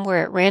dining room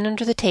where it ran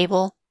under the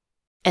table,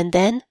 and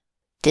then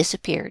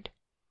disappeared.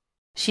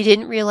 She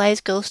didn't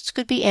realize ghosts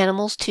could be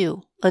animals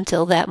too,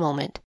 until that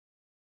moment.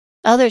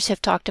 Others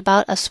have talked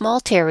about a small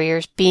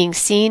terrier being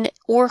seen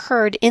or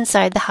heard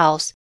inside the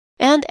house,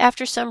 and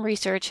after some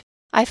research,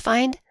 I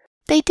find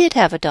they did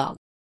have a dog,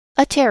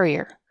 a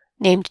terrier,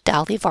 named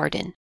Dolly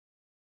Varden.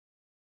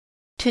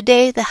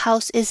 Today, the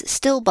house is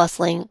still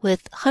bustling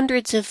with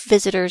hundreds of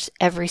visitors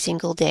every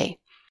single day.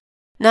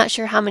 Not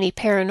sure how many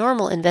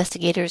paranormal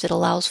investigators it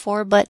allows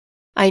for, but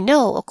I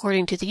know,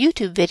 according to the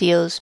YouTube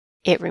videos,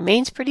 it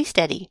remains pretty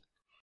steady.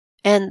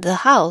 And the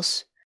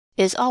house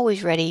is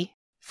always ready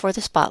for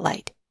the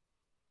spotlight.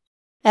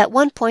 At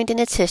one point in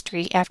its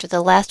history after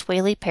the last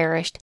Whaley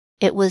perished,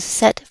 it was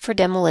set for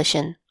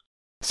demolition.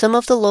 Some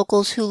of the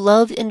locals who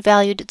loved and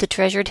valued the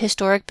treasured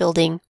historic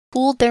building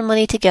pooled their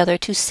money together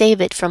to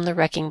save it from the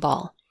wrecking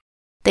ball.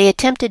 They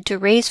attempted to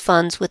raise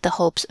funds with the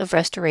hopes of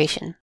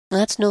restoration.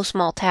 That's no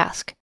small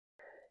task.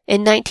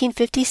 In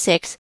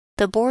 1956,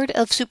 the Board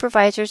of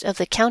Supervisors of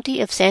the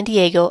County of San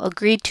Diego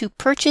agreed to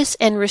purchase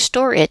and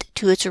restore it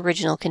to its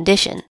original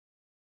condition.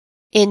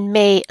 In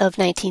May of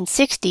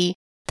 1960,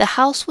 the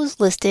house was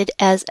listed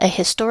as a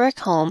historic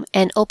home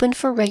and opened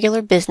for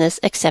regular business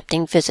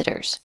accepting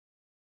visitors.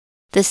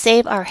 The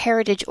Save Our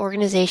Heritage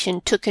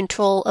organization took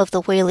control of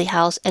the Whaley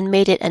House and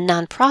made it a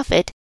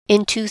nonprofit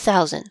in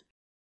 2000.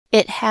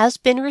 It has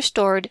been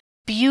restored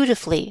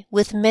beautifully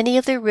with many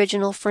of the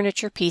original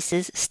furniture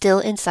pieces still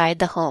inside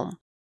the home.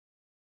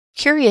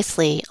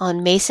 Curiously,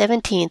 on May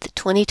 17,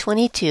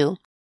 2022,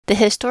 the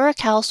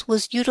historic house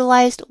was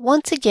utilized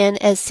once again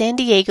as San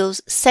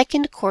Diego's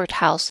second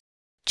courthouse,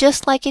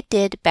 just like it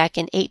did back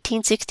in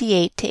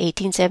 1868 to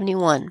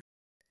 1871.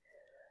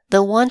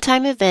 The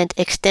one-time event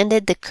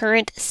extended the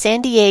current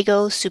San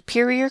Diego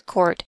Superior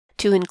Court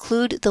to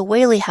include the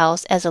Whaley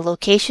House as a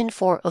location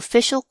for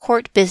official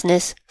court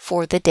business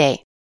for the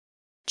day.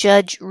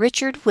 Judge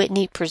Richard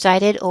Whitney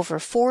presided over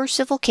 4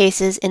 civil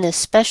cases in a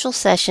special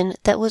session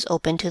that was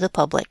open to the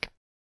public.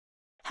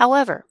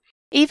 However,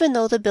 even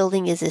though the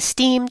building is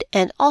esteemed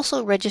and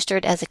also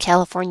registered as a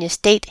California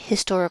State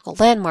Historical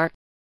Landmark,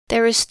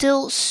 there is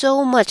still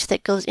so much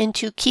that goes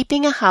into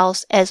keeping a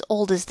house as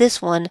old as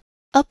this one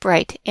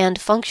upright and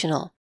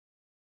functional.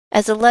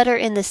 As a letter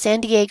in the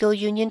San Diego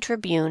Union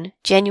Tribune,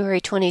 January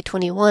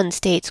 2021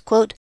 states,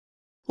 quote,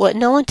 "What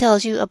no one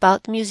tells you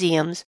about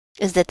museums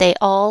is that they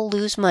all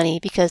lose money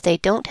because they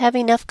don't have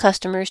enough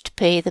customers to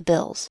pay the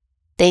bills.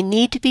 They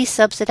need to be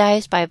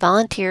subsidized by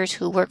volunteers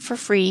who work for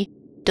free,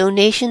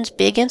 donations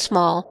big and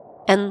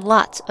small, and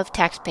lots of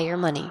taxpayer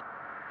money.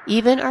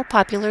 Even our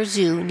popular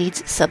zoo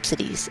needs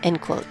subsidies,"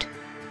 end quote.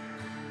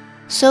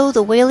 So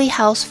the Whaley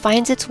House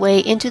finds its way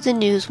into the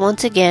news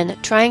once again,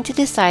 trying to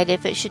decide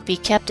if it should be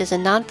kept as a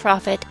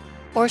nonprofit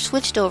or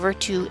switched over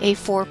to a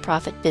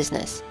for-profit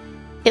business.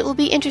 It will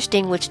be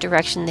interesting which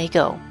direction they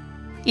go.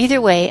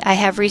 Either way, I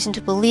have reason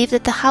to believe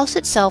that the house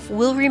itself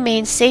will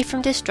remain safe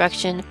from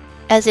destruction,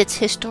 as its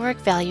historic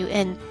value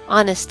and,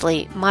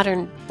 honestly,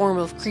 modern form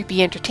of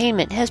creepy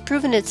entertainment has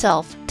proven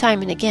itself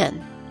time and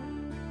again.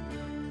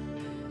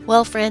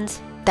 Well,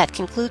 friends, that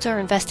concludes our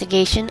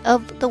investigation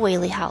of the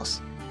Whaley House,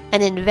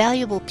 an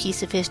invaluable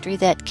piece of history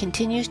that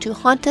continues to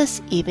haunt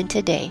us even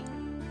today.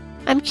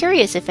 I'm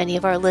curious if any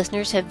of our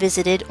listeners have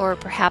visited or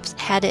perhaps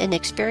had an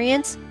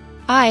experience.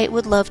 I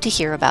would love to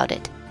hear about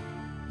it.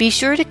 Be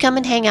sure to come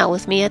and hang out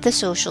with me at the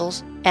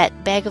socials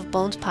at Bag of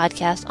Bones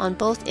Podcast on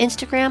both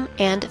Instagram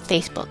and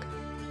Facebook.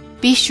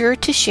 Be sure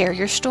to share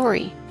your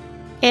story.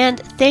 And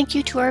thank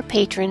you to our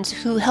patrons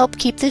who help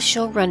keep this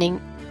show running,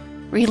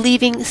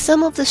 relieving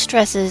some of the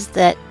stresses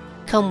that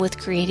come with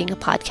creating a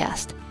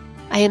podcast.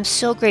 I am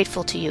so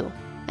grateful to you,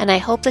 and I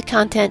hope the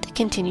content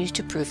continues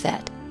to prove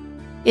that.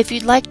 If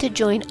you'd like to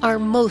join our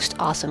most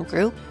awesome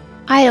group,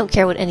 I don't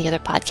care what any other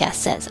podcast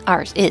says,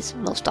 ours is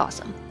most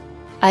awesome.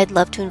 I'd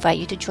love to invite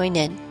you to join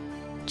in.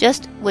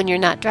 Just when you're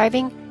not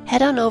driving,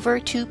 head on over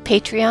to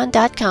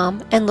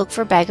patreon.com and look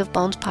for Bag of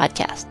Bones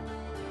Podcast.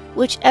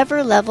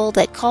 Whichever level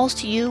that calls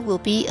to you will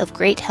be of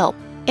great help,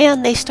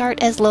 and they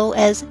start as low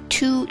as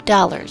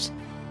 $2.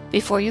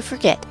 Before you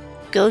forget,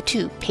 go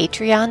to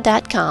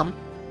patreon.com,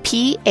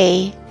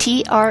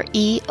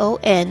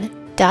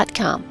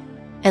 patreon.com,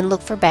 and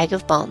look for Bag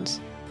of Bones.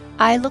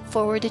 I look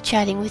forward to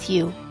chatting with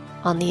you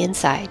on the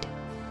inside.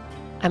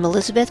 I'm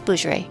Elizabeth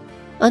Bougeret.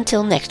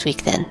 Until next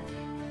week then.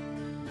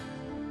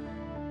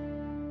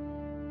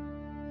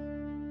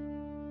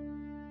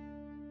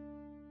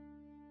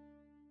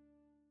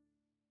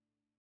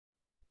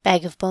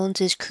 Bag of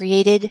Bones is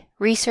created,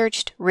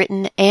 researched,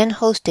 written, and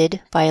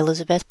hosted by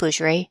Elizabeth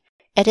Bougeret,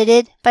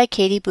 edited by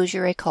Katie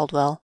Bougeret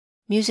Caldwell,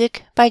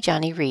 music by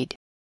Johnny Reed.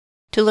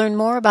 To learn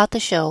more about the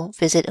show,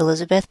 visit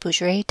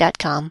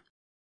elizabethbougeret.com.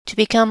 To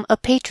become a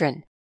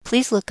patron,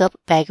 please look up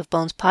Bag of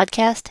Bones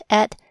Podcast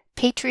at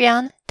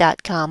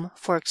patreon.com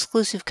for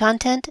exclusive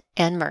content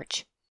and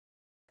merch.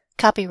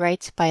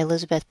 Copyrights by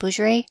Elizabeth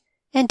Bougeret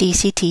and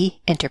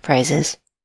DCT Enterprises.